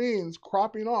if it means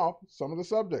cropping off some of the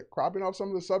subject. Cropping off some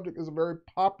of the subject is a very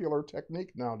popular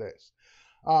technique nowadays.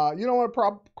 You don't want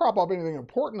to crop off anything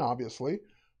important, obviously,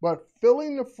 but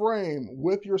filling the frame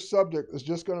with your subject is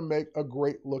just going to make a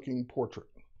great looking portrait.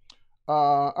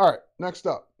 All right, next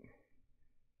up.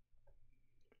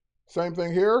 Same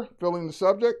thing here, filling the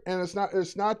subject. And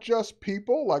it's not just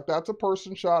people, like that's a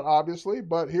person shot, obviously,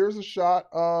 but here's a shot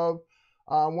of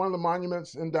one of the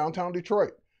monuments in downtown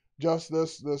Detroit. just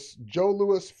this Joe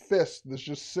Louis fist that's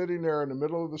just sitting there in the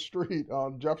middle of the street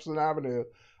on Jefferson Avenue.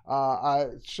 I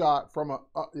shot from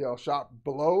shot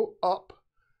below up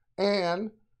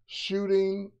and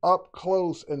shooting up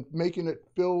close and making it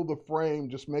fill the frame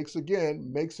just makes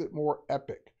it more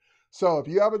epic. So if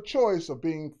you have a choice of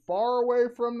being far away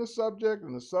from the subject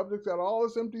and the subject's got all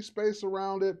this empty space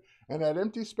around it, and that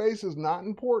empty space is not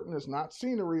important, it's not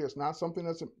scenery, it's not something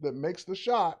that makes the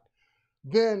shot,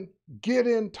 then get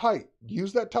in tight.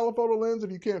 Use that telephoto lens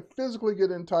if you can't physically get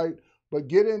in tight, but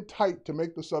get in tight to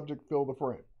make the subject fill the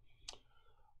frame.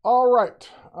 All right,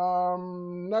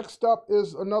 next up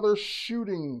is another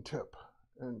shooting tip.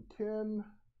 And Ken,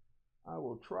 I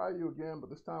will try you again, but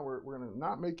this time we're gonna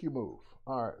not make you move.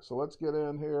 All right, so let's get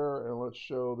in here and let's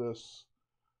show this.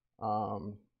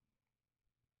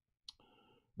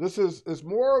 This is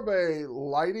more of a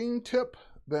lighting tip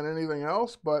than anything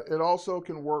else, but it also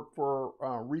can work for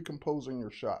recomposing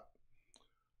your shot.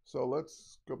 So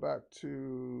let's go back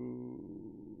to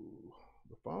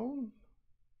the phone.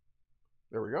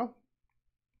 There we go.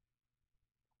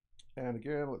 And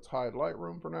again, let's hide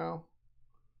Lightroom for now.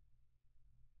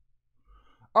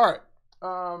 All right,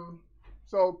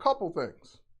 so a couple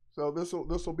things. So this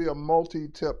will be a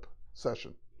multi-tip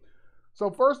session. So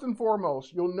first and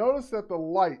foremost, you'll notice that the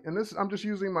light, and this I'm just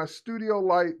using my studio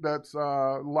light that's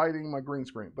lighting my green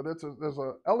screen, but there's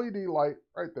a LED light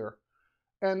right there.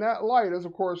 And that light is,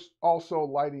 of course, also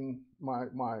lighting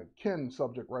my Ken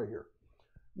subject right here.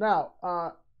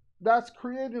 Now, that's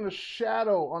creating a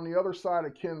shadow on the other side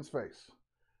of Ken's face.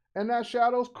 And that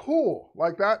shadow's cool.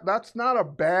 Like that's not a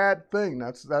bad thing.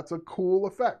 That's a cool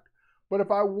effect. But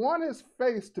if I want his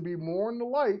face to be more in the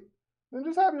light, then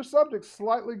just have your subject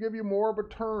slightly give you more of a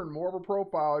turn, more of a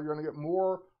profile. You're going to get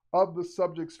more of the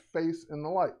subject's face in the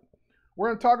light. We're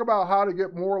going to talk about how to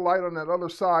get more light on that other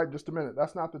side in just a minute.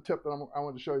 That's not the tip that I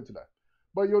want to show you today.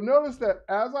 But you'll notice that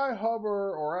as I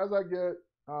hover or as I get,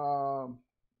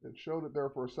 it showed it there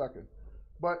for a second.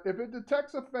 But if it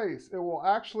detects a face, it will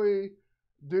actually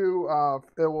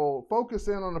it will focus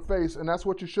in on the face, and that's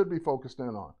what you should be focused in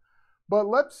on. But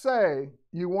let's say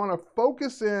you want to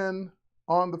focus in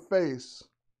on the face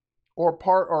or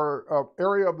part or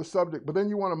area of the subject, but then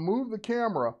you want to move the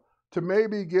camera to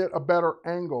maybe get a better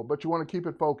angle, but you want to keep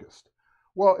it focused.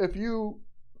 Well, if you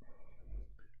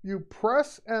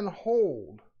press and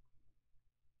hold,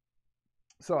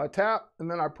 so I tap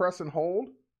and then I press and hold,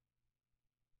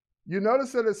 you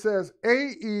notice that it says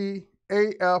AEAF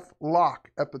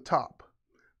lock at the top.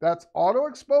 That's auto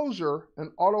exposure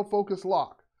and autofocus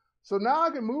lock. So now I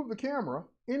can move the camera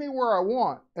anywhere I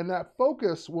want, and that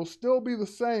focus will still be the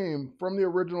same from the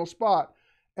original spot,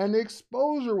 and the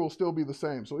exposure will still be the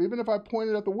same. So even if I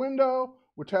point it at the window,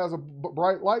 which has a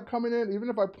bright light coming in, even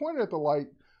if I point it at the light,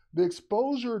 the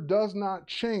exposure does not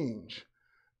change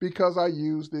because I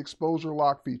use the exposure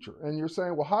lock feature. And you're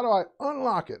saying, well, how do I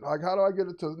unlock it? Like, how do I get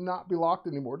it to not be locked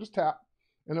anymore? Just tap,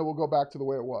 and it will go back to the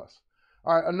way it was.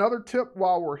 All right, another tip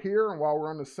while we're here and while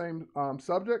we're on the same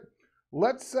subject,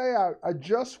 let's say I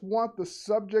just want the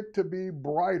subject to be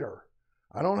brighter.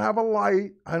 I don't have a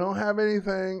light, I don't have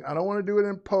anything, I don't want to do it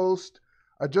in post,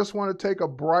 I just want to take a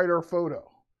brighter photo.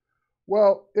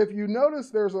 Well, if you notice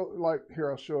there's here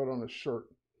I'll show it on the shirt.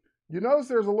 You notice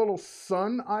there's a little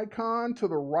sun icon to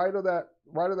the right of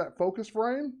that focus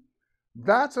frame?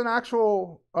 That's an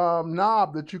actual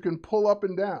knob that you can pull up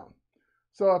and down.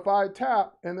 So if I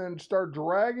tap and then start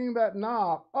dragging that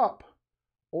knob up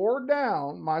or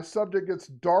down, my subject gets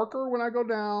darker when I go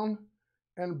down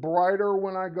and brighter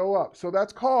when I go up. So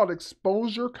that's called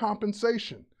exposure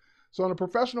compensation. So on a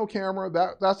professional camera,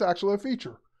 that's actually a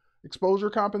feature, exposure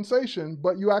compensation,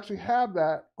 but you actually have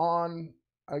that on,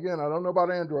 again, I don't know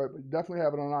about Android, but you definitely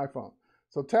have it on iPhone.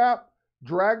 So tap,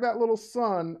 drag that little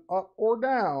sun up or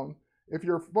down. If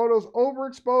your photo's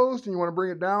overexposed and you want to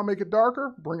bring it down, make it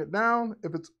darker, bring it down.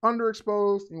 If it's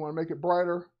underexposed and you want to make it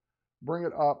brighter, bring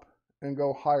it up and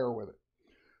go higher with it.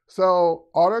 So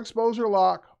auto exposure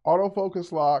lock,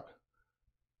 autofocus lock,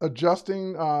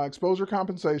 adjusting exposure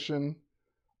compensation,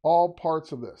 all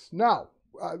parts of this. Now,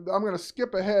 I'm going to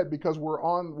skip ahead because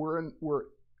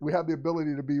we have the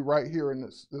ability to be right here in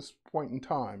this point in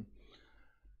time.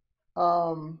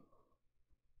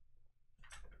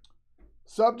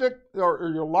 Subject or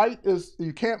your light is,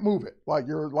 you can't move it. Like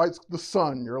your light's the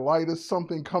sun, your light is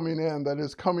something coming in that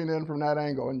is coming in from that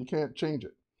angle and you can't change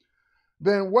it.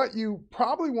 Then what you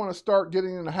probably want to start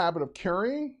getting in the habit of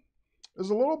carrying is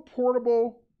a little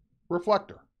portable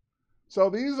reflector. So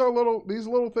these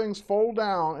little things fold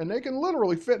down and they can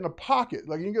literally fit in a pocket.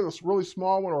 Like you can get a really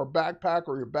small one or a backpack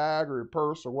or your bag or your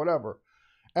purse or whatever.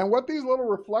 And what these little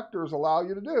reflectors allow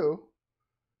you to do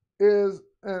is,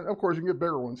 and of course you can get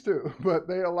bigger ones too, but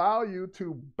they allow you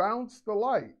to bounce the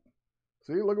light.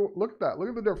 See, look at that. Look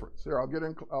at the difference. Here,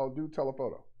 I'll do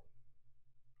telephoto.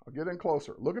 I'll get in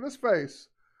closer. Look at his face.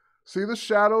 See the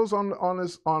shadows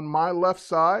on my left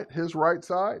side, his right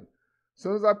side? As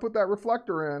soon as I put that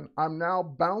reflector in, I'm now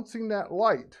bouncing that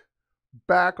light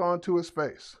back onto his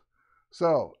face.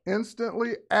 So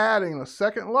instantly adding a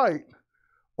second light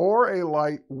or a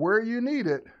light where you need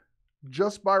it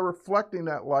just by reflecting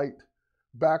that light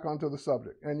back onto the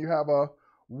subject. And you have a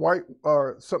white,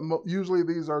 or usually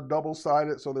these are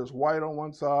double-sided, so there's white on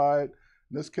one side,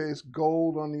 in this case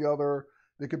gold on the other.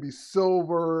 It could be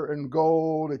silver and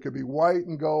gold, it could be white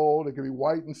and gold, it could be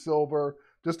white and silver,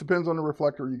 just depends on the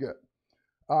reflector you get.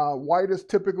 White is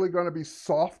typically going to be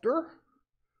softer,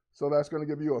 so that's going to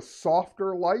give you a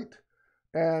softer light.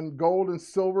 And gold and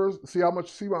silver, see how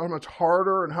much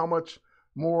harder and how much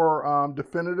more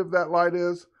definitive that light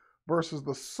is versus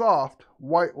the soft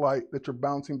white light that you're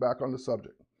bouncing back on the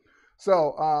subject.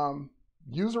 So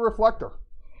use a reflector.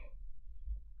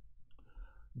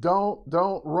 Don't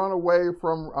run away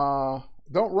from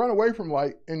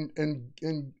light,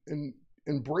 and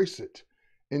embrace it,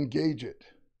 engage it.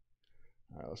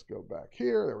 All right, let's go back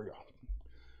here. There we go.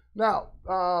 Now,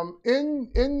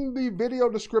 in the video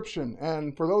description,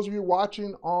 and for those of you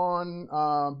watching on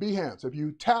Behance, if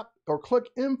you tap or click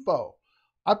info,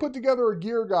 I put together a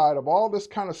gear guide of all this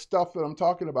kind of stuff that I'm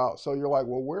talking about. So you're like,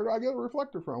 well, where do I get a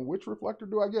reflector from? Which reflector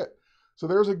do I get? So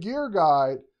there's a gear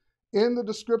guide in the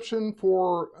description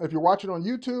for, if you're watching on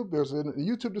YouTube, there's a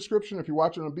YouTube description. If you're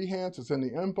watching on Behance, it's in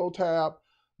the info tab.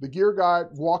 The gear guide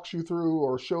walks you through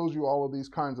or shows you all of these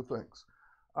kinds of things.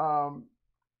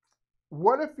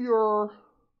 What if your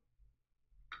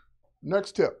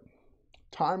next tip,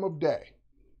 time of day?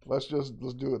 Let's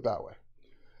do it that way.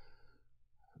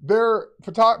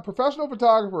 Professional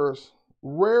photographers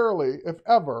rarely, if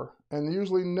ever, and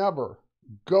usually never,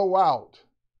 go out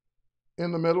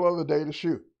in the middle of the day to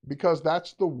shoot because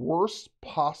that's the worst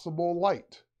possible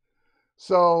light.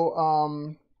 So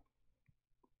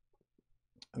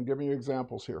I'm giving you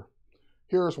examples here.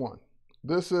 Here's one.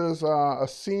 This is a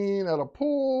scene at a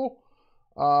pool.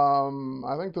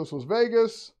 I think this was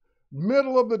Vegas,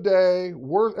 middle of the day,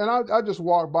 and I just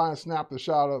walked by and snapped a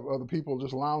shot of the people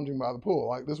just lounging by the pool.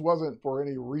 Like, this wasn't for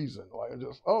any reason. Like,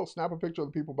 just, oh, snap a picture of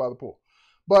the people by the pool.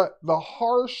 But the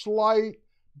harsh light,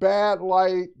 bad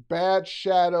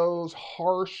shadows,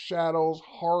 harsh shadows,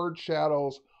 hard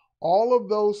shadows, all of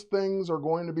those things are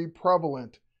going to be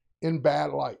prevalent in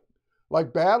bad light.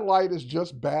 Like, bad light is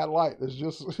just bad light. It's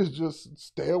just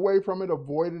stay away from it,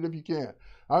 avoid it if you can.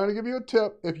 I'm going to give you a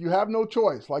tip. If you have no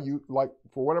choice, like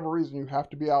for whatever reason, you have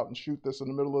to be out and shoot this in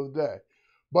the middle of the day.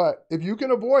 But if you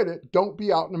can avoid it, don't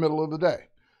be out in the middle of the day.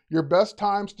 Your best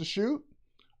times to shoot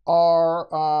are,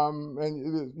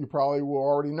 and you probably will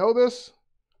already know this,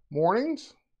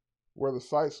 mornings, where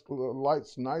the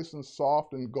light's nice and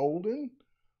soft and golden,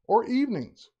 or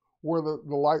evenings, where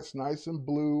the light's nice and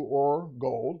blue or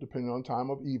gold, depending on time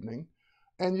of evening.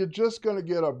 And you're just going to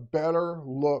get a better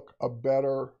look, a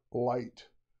better light,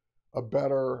 a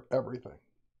better everything.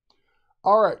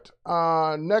 All right,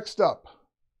 next up,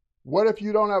 what if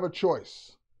you don't have a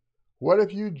choice? What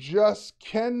if you just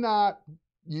cannot,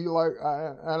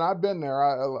 and I've been there.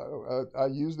 I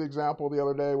used the example the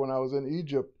other day when I was in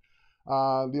Egypt.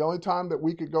 The only time that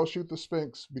we could go shoot the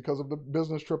Sphinx because of the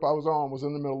business trip I was on was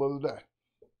in the middle of the day.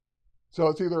 So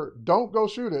it's either don't go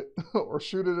shoot it or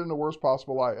shoot it in the worst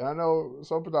possible light. And I know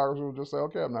some photographers will just say,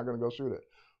 okay, I'm not going to go shoot it.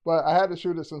 But I had to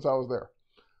shoot it since I was there.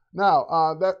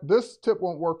 Now, this tip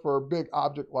won't work for a big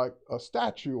object like a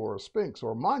statue or a Sphinx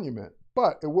or a monument,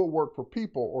 but it will work for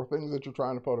people or things that you're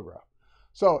trying to photograph.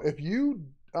 So if you,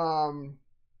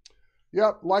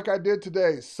 like I did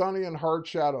today, sunny and hard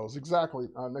shadows. Exactly,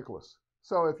 Nicholas.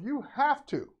 So if you have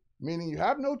to, meaning you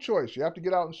have no choice, you have to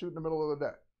get out and shoot in the middle of the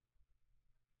day.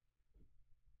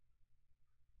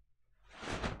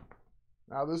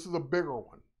 Now, this is a bigger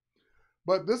one,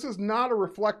 but this is not a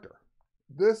reflector.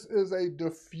 This is a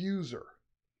diffuser.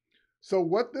 So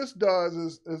what this does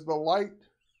is the light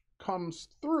comes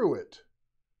through it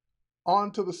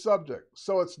onto the subject.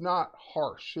 So it's not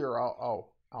harsh. Here,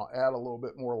 I'll add a little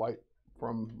bit more light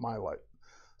from my light.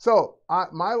 So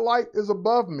my light is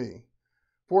above me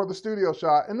for the studio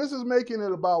shot, and this is making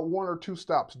it about 1 or 2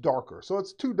 stops darker. So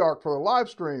it's too dark for the live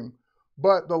stream,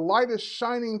 but the light is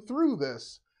shining through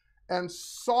this and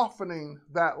softening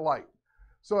that light.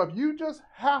 So if you just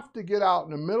have to get out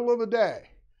in the middle of the day,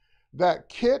 that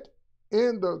kit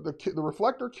in the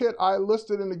reflector kit I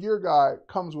listed in the gear guide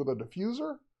comes with a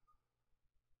diffuser,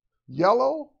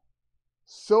 yellow,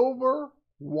 silver,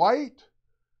 white,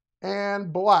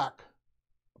 and black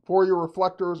for your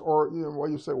reflectors, or well,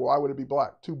 you say, well, why would it be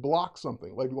black? To block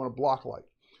something, like you want to block light.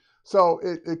 So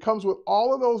it comes with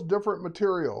all of those different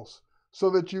materials so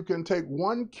that you can take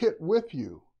one kit with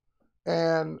you,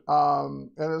 and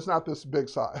it's not this big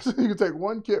size. You can take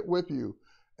one kit with you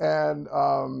and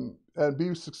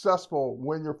be successful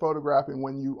when you're photographing,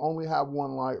 when you only have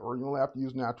one light or you only have to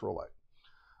use natural light.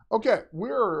 Okay,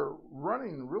 we're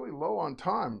running really low on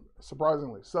time,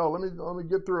 surprisingly. So let me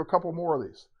get through a couple more of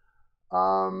these.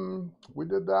 We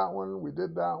did that one. We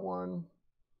did that one.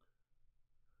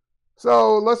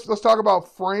 So let's talk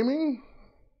about framing.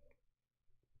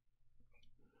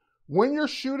 When you're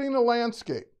shooting a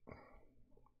landscape,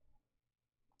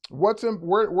 where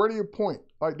do you point?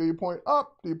 Like, do you point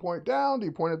up? Do you point down? Do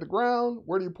you point at the ground?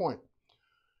 Where do you point?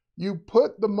 You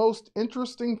put the most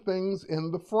interesting things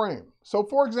in the frame. So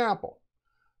for example,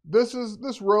 this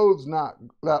road's not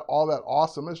all that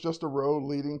awesome. It's just a road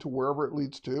leading to wherever it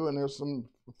leads to, and there's some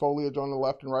foliage on the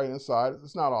left and right hand side.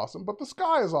 It's not awesome, but the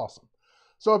sky is awesome.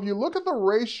 So if you look at the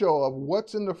ratio of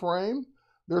what's in the frame,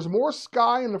 there's more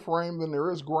sky in the frame than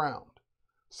there is ground.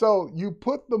 So you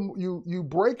you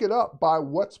break it up by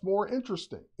what's more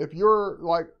interesting. If you're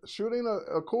like shooting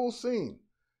a cool scene,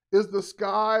 is the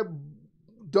sky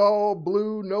dull,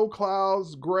 blue, no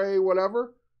clouds, gray,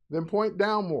 whatever, then point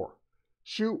down more.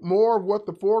 Shoot more of what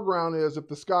the foreground is if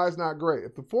the sky's not great.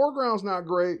 If the foreground's not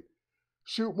great,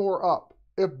 shoot more up.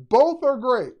 If both are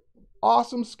great,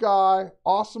 awesome sky,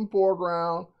 awesome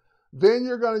foreground, then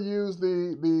you're going to use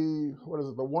the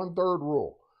 1/3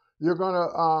 rule. You're going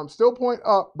to still point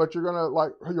up, but you're going to,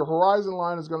 like, your horizon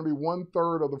line is going to be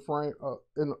 1/3 of the frame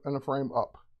in the frame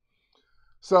up.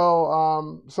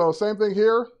 So so same thing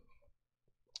here.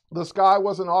 The sky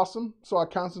wasn't awesome, so I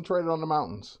concentrated on the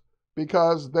mountains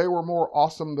because they were more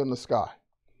awesome than the sky.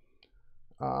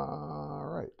 All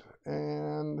right,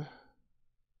 and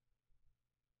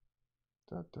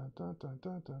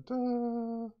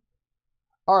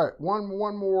all right,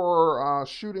 one more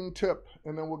shooting tip,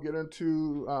 and then we'll get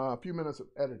into a few minutes of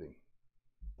editing.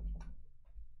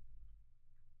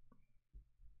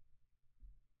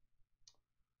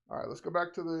 All right, let's go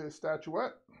back to the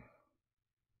statuette.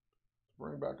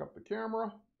 Bring back up the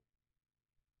camera.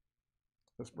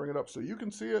 Let's bring it up so you can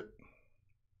see it.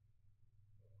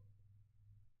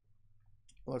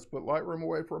 Let's put Lightroom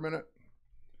away for a minute.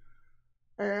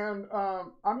 And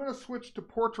I'm going to switch to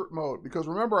portrait mode because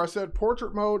remember I said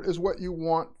portrait mode is what you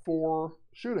want for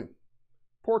shooting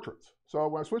portraits. So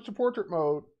when I switch to portrait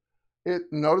mode,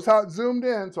 notice how it zoomed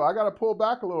in, so I got to pull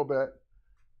back a little bit.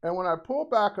 And when I pull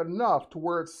back enough to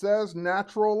where it says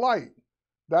natural light,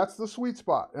 that's the sweet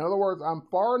spot. In other words, I'm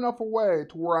far enough away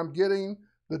to where I'm getting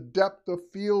the depth of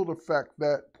field effect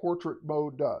that portrait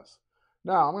mode does.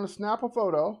 Now I'm going to snap a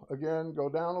photo. Again, go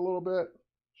down a little bit,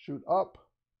 shoot up,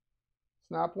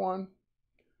 snap one,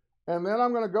 and then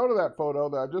I'm going to go to that photo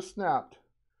that I just snapped,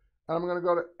 and I'm going to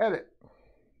go to edit.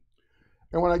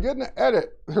 And when I get into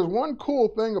edit, there's one cool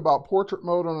thing about portrait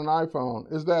mode on an iPhone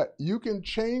is that you can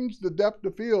change the depth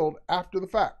of field after the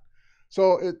fact.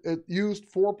 So it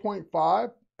used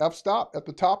 4.5 f-stop at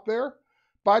the top there.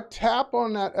 If I tap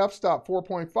on that f-stop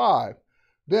 4.5,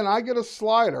 then I get a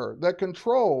slider that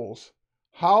controls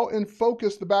how in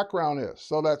focus the background is.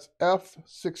 So that's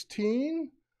f16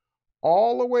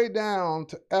 all the way down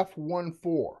to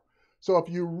f14. So if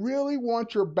you really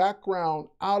want your background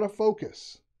out of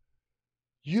focus,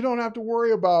 you don't have to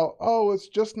worry about, oh, it's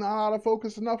just not out of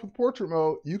focus enough with portrait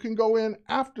mode. You can go in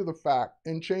after the fact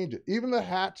and change it. Even the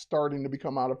hat's starting to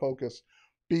become out of focus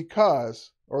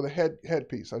because, or the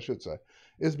headpiece, I should say,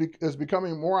 is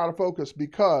becoming more out of focus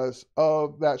because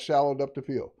of that shallow depth of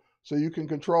field. So you can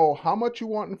control how much you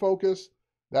want in focus.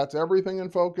 That's everything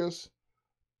in focus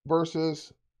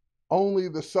versus only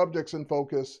the subjects in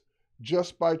focus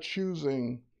just by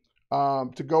choosing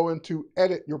to go into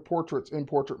edit your portraits in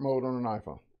portrait mode on an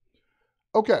iPhone.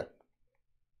 Okay,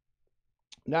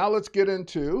 now let's get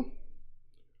into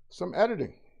some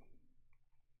editing,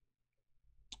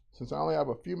 since I only have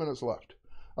a few minutes left.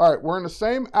 All right, we're in the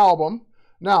same album.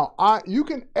 Now, you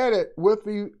can edit with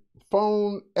the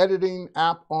phone editing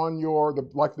app on your,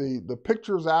 the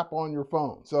Pictures app on your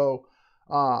phone. So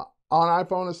on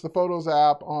iPhone, it's the Photos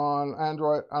app. On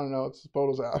Android, I don't know, it's the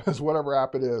Photos app. It's whatever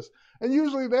app it is. And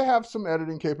usually they have some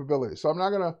editing capabilities. So I'm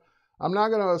not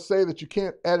gonna say that you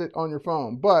can't edit on your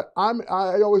phone, but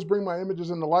I always bring my images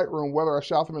into Lightroom, whether I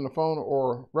shot them in the phone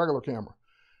or regular camera.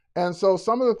 And so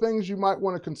some of the things you might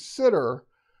want to consider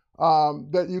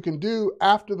that you can do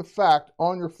after the fact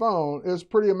on your phone is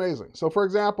pretty amazing. So for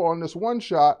example, on this one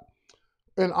shot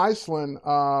in Iceland,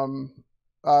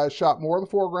 I shot more of the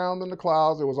foreground than the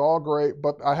clouds. It was all great,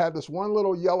 but I had this one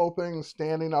little yellow thing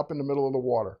standing up in the middle of the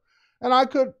water. And I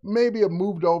could maybe have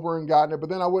moved over and gotten it, but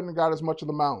then I wouldn't have got as much of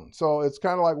the mountain. So it's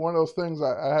kind of like one of those things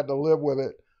I had to live with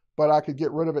it, but I could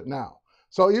get rid of it now.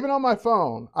 So even on my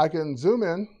phone, I can zoom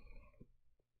in.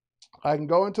 I can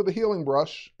go into the healing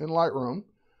brush in Lightroom,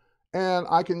 and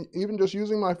I can, even just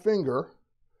using my finger,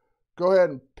 go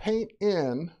ahead and paint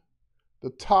in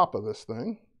the top of this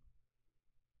thing.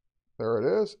 There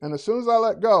it is. And as soon as I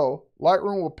let go,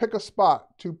 Lightroom will pick a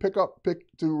spot to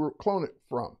clone it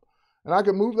from. And I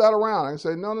can move that around. I can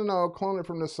say, no, clone it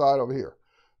from this side over here.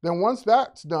 Then once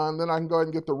that's done, then I can go ahead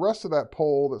and get the rest of that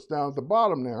pole that's down at the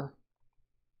bottom there.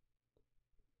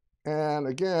 And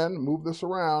again, move this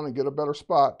around and get a better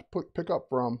spot to pick up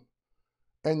from,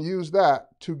 and use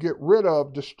that to get rid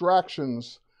of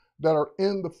distractions that are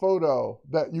in the photo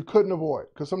that you couldn't avoid,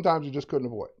 because sometimes you just couldn't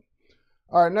avoid.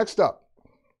 All right, next up.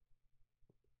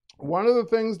 One of the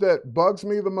things that bugs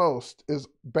me the most is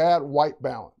bad white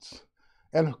balance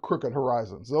and crooked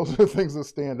horizons. Those are the things that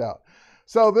stand out.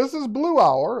 So this is blue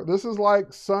hour. This is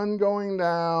like sun going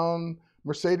down,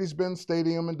 Mercedes-Benz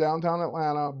Stadium in downtown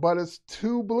Atlanta, but it's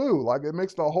too blue. Like, it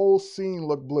makes the whole scene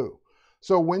look blue.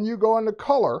 So when you go into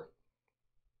color,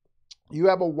 you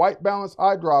have a white balance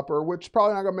eyedropper, which is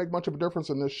probably not going to make much of a difference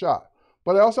in this shot.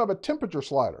 But I also have a temperature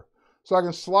slider. So I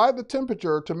can slide the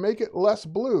temperature to make it less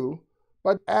blue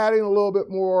by adding a little bit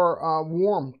more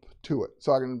warmth to it.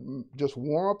 So I can just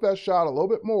warm up that shot a little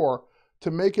bit more to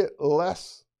make it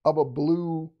less of a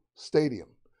blue stadium.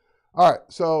 All right,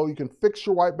 so you can fix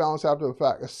your white balance after the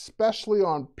fact, especially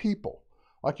on people.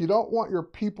 Like, you don't want your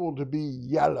people to be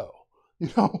yellow. You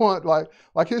don't want,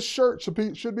 like his shirt should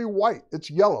be white.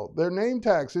 It's yellow. Their name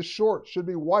tags, his shorts should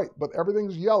be white, but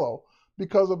everything's yellow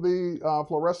because of the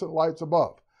fluorescent lights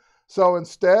above. So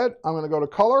instead, I'm going to go to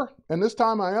color, and this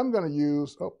time I am going to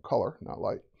use, color, not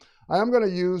light. I am going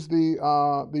to use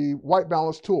the white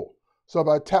balance tool. So if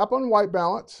I tap on white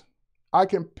balance, I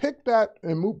can pick that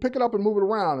and pick it up and move it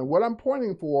around. And what I'm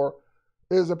pointing for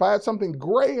is, if I had something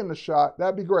gray in the shot,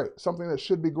 that'd be great. Something that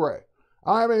should be gray.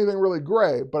 I don't have anything really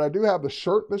gray, but I do have the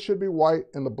shirt that should be white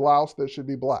and the blouse that should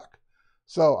be black.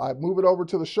 So I move it over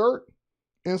to the shirt,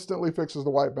 instantly fixes the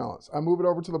white balance. I move it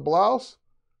over to the blouse,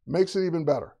 makes it even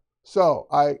better. So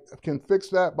I can fix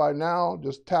that by now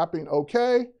just tapping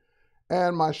OK,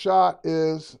 and my shot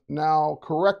is now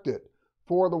corrected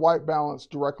for the white balance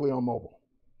directly on mobile.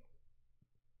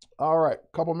 All right,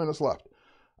 couple minutes left.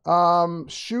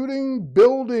 Shooting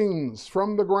buildings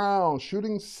from the ground,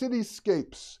 shooting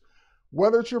cityscapes.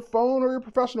 Whether it's your phone or your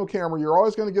professional camera, you're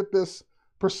always going to get this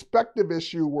perspective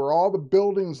issue where all the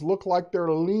buildings look like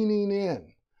they're leaning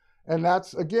in. And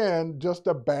that's, again, just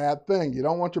a bad thing. You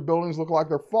don't want your buildings to look like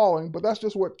they're falling, but that's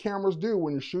just what cameras do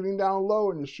when you're shooting down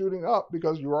low and you're shooting up,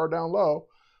 because you are down low.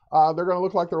 They're going to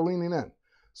look like they're leaning in.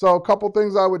 So a couple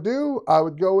things I would do. I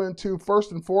would go into,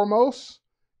 first and foremost,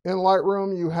 in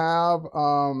Lightroom,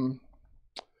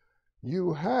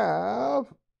 you have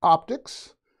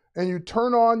optics, and you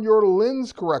turn on your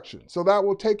lens correction. So that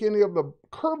will take any of the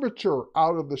curvature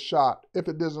out of the shot if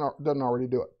it doesn't already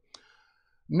do it.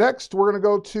 Next, we're going to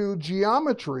go to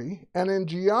geometry, and in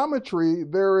geometry,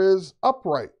 there is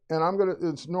upright, and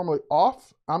it's normally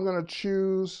off. I'm going to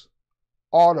choose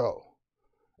auto.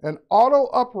 And auto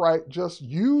upright just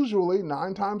usually,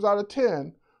 9 times out of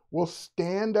 10, will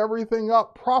stand everything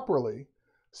up properly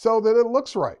so that it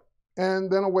looks right. And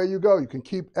then away you go. You can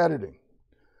keep editing.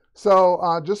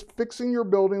 So just fixing your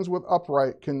buildings with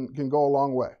upright can go a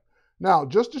long way. Now,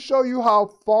 just to show you how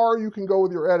far you can go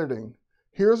with your editing,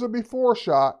 here's a before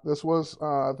shot. This was,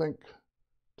 I think,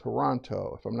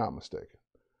 Toronto, if I'm not mistaken.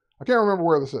 I can't remember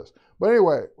where this is. But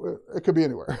anyway, it could be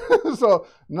anywhere. So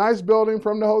nice building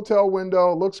from the hotel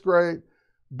window. Looks great.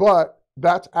 But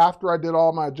that's after I did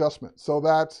all my adjustments. So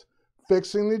that's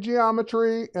fixing the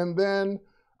geometry, and then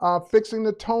fixing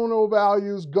the tonal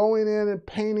values, going in and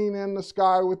painting in the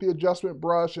sky with the adjustment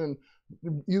brush, and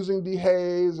using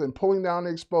dehaze and pulling down the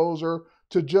exposure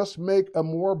to just make a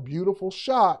more beautiful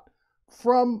shot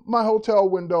from my hotel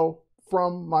window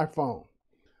from my phone.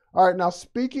 All right, now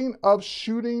speaking of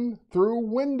shooting through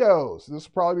windows, this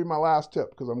will probably be my last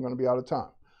tip because I'm going to be out of time.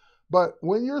 But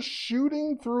when you're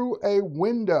shooting through a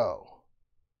window,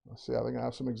 let's see, I think I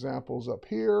have some examples up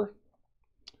here.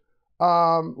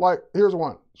 Like, here's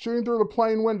one. Shooting through the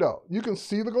plane window. You can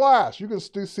see the glass. You can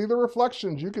see the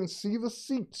reflections. You can see the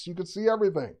seats. You can see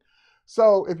everything.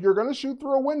 So if you're going to shoot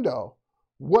through a window,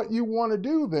 what you want to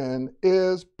do then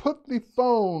is put the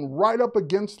phone right up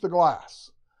against the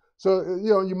glass. So,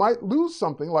 you might lose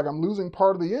something, like I'm losing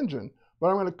part of the engine, but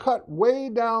I'm going to cut way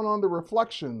down on the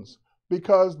reflections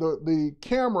because the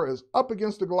camera is up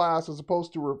against the glass as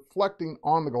opposed to reflecting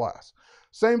on the glass.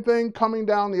 Same thing coming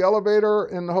down the elevator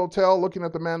in the hotel, looking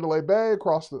at the Mandalay Bay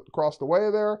across the way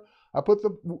there. I put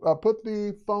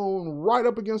the phone right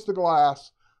up against the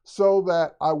glass so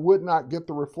that I would not get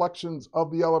the reflections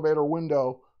of the elevator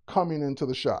window coming into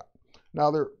the shot. Now,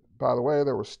 by the way,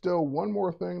 there was still one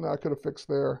more thing that I could have fixed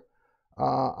there.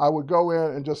 I would go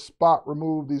in and just spot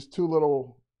remove these two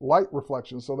little light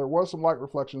reflections. So there was some light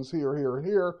reflections here, here, and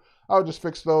here. I would just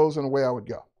fix those and away I would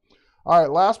go. All right,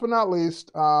 last but not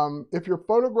least, if you're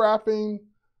photographing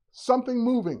something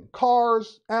moving,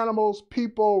 cars, animals,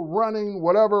 people, running,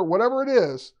 whatever it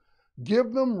is,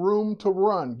 give them room to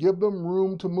run, give them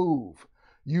room to move.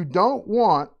 You don't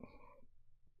want,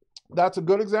 that's a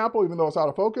good example, even though it's out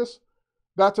of focus.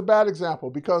 That's a bad example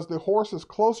because the horse is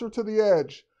closer to the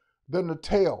edge than the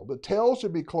tail. The tail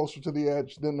should be closer to the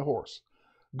edge than the horse.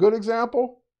 Good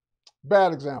example,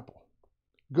 bad example.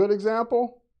 Good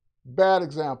example, bad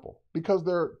example. Because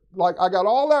they're like, I got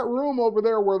all that room over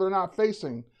there where they're not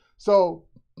facing. So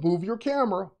move your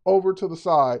camera over to the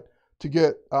side to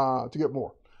get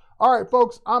more. All right,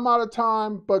 folks, I'm out of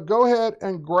time, but go ahead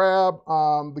and grab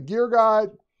the gear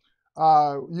guide.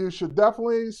 You should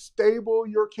definitely stable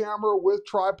your camera with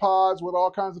tripods, with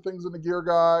all kinds of things in the gear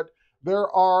guide. There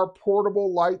are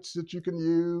portable lights that you can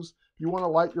use. If you want to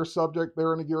light your subject,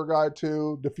 they're in the gear guide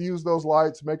too. Diffuse those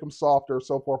lights, make them softer,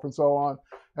 so forth and so on.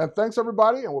 And thanks,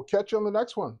 everybody, and we'll catch you on the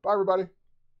next one. Bye, everybody.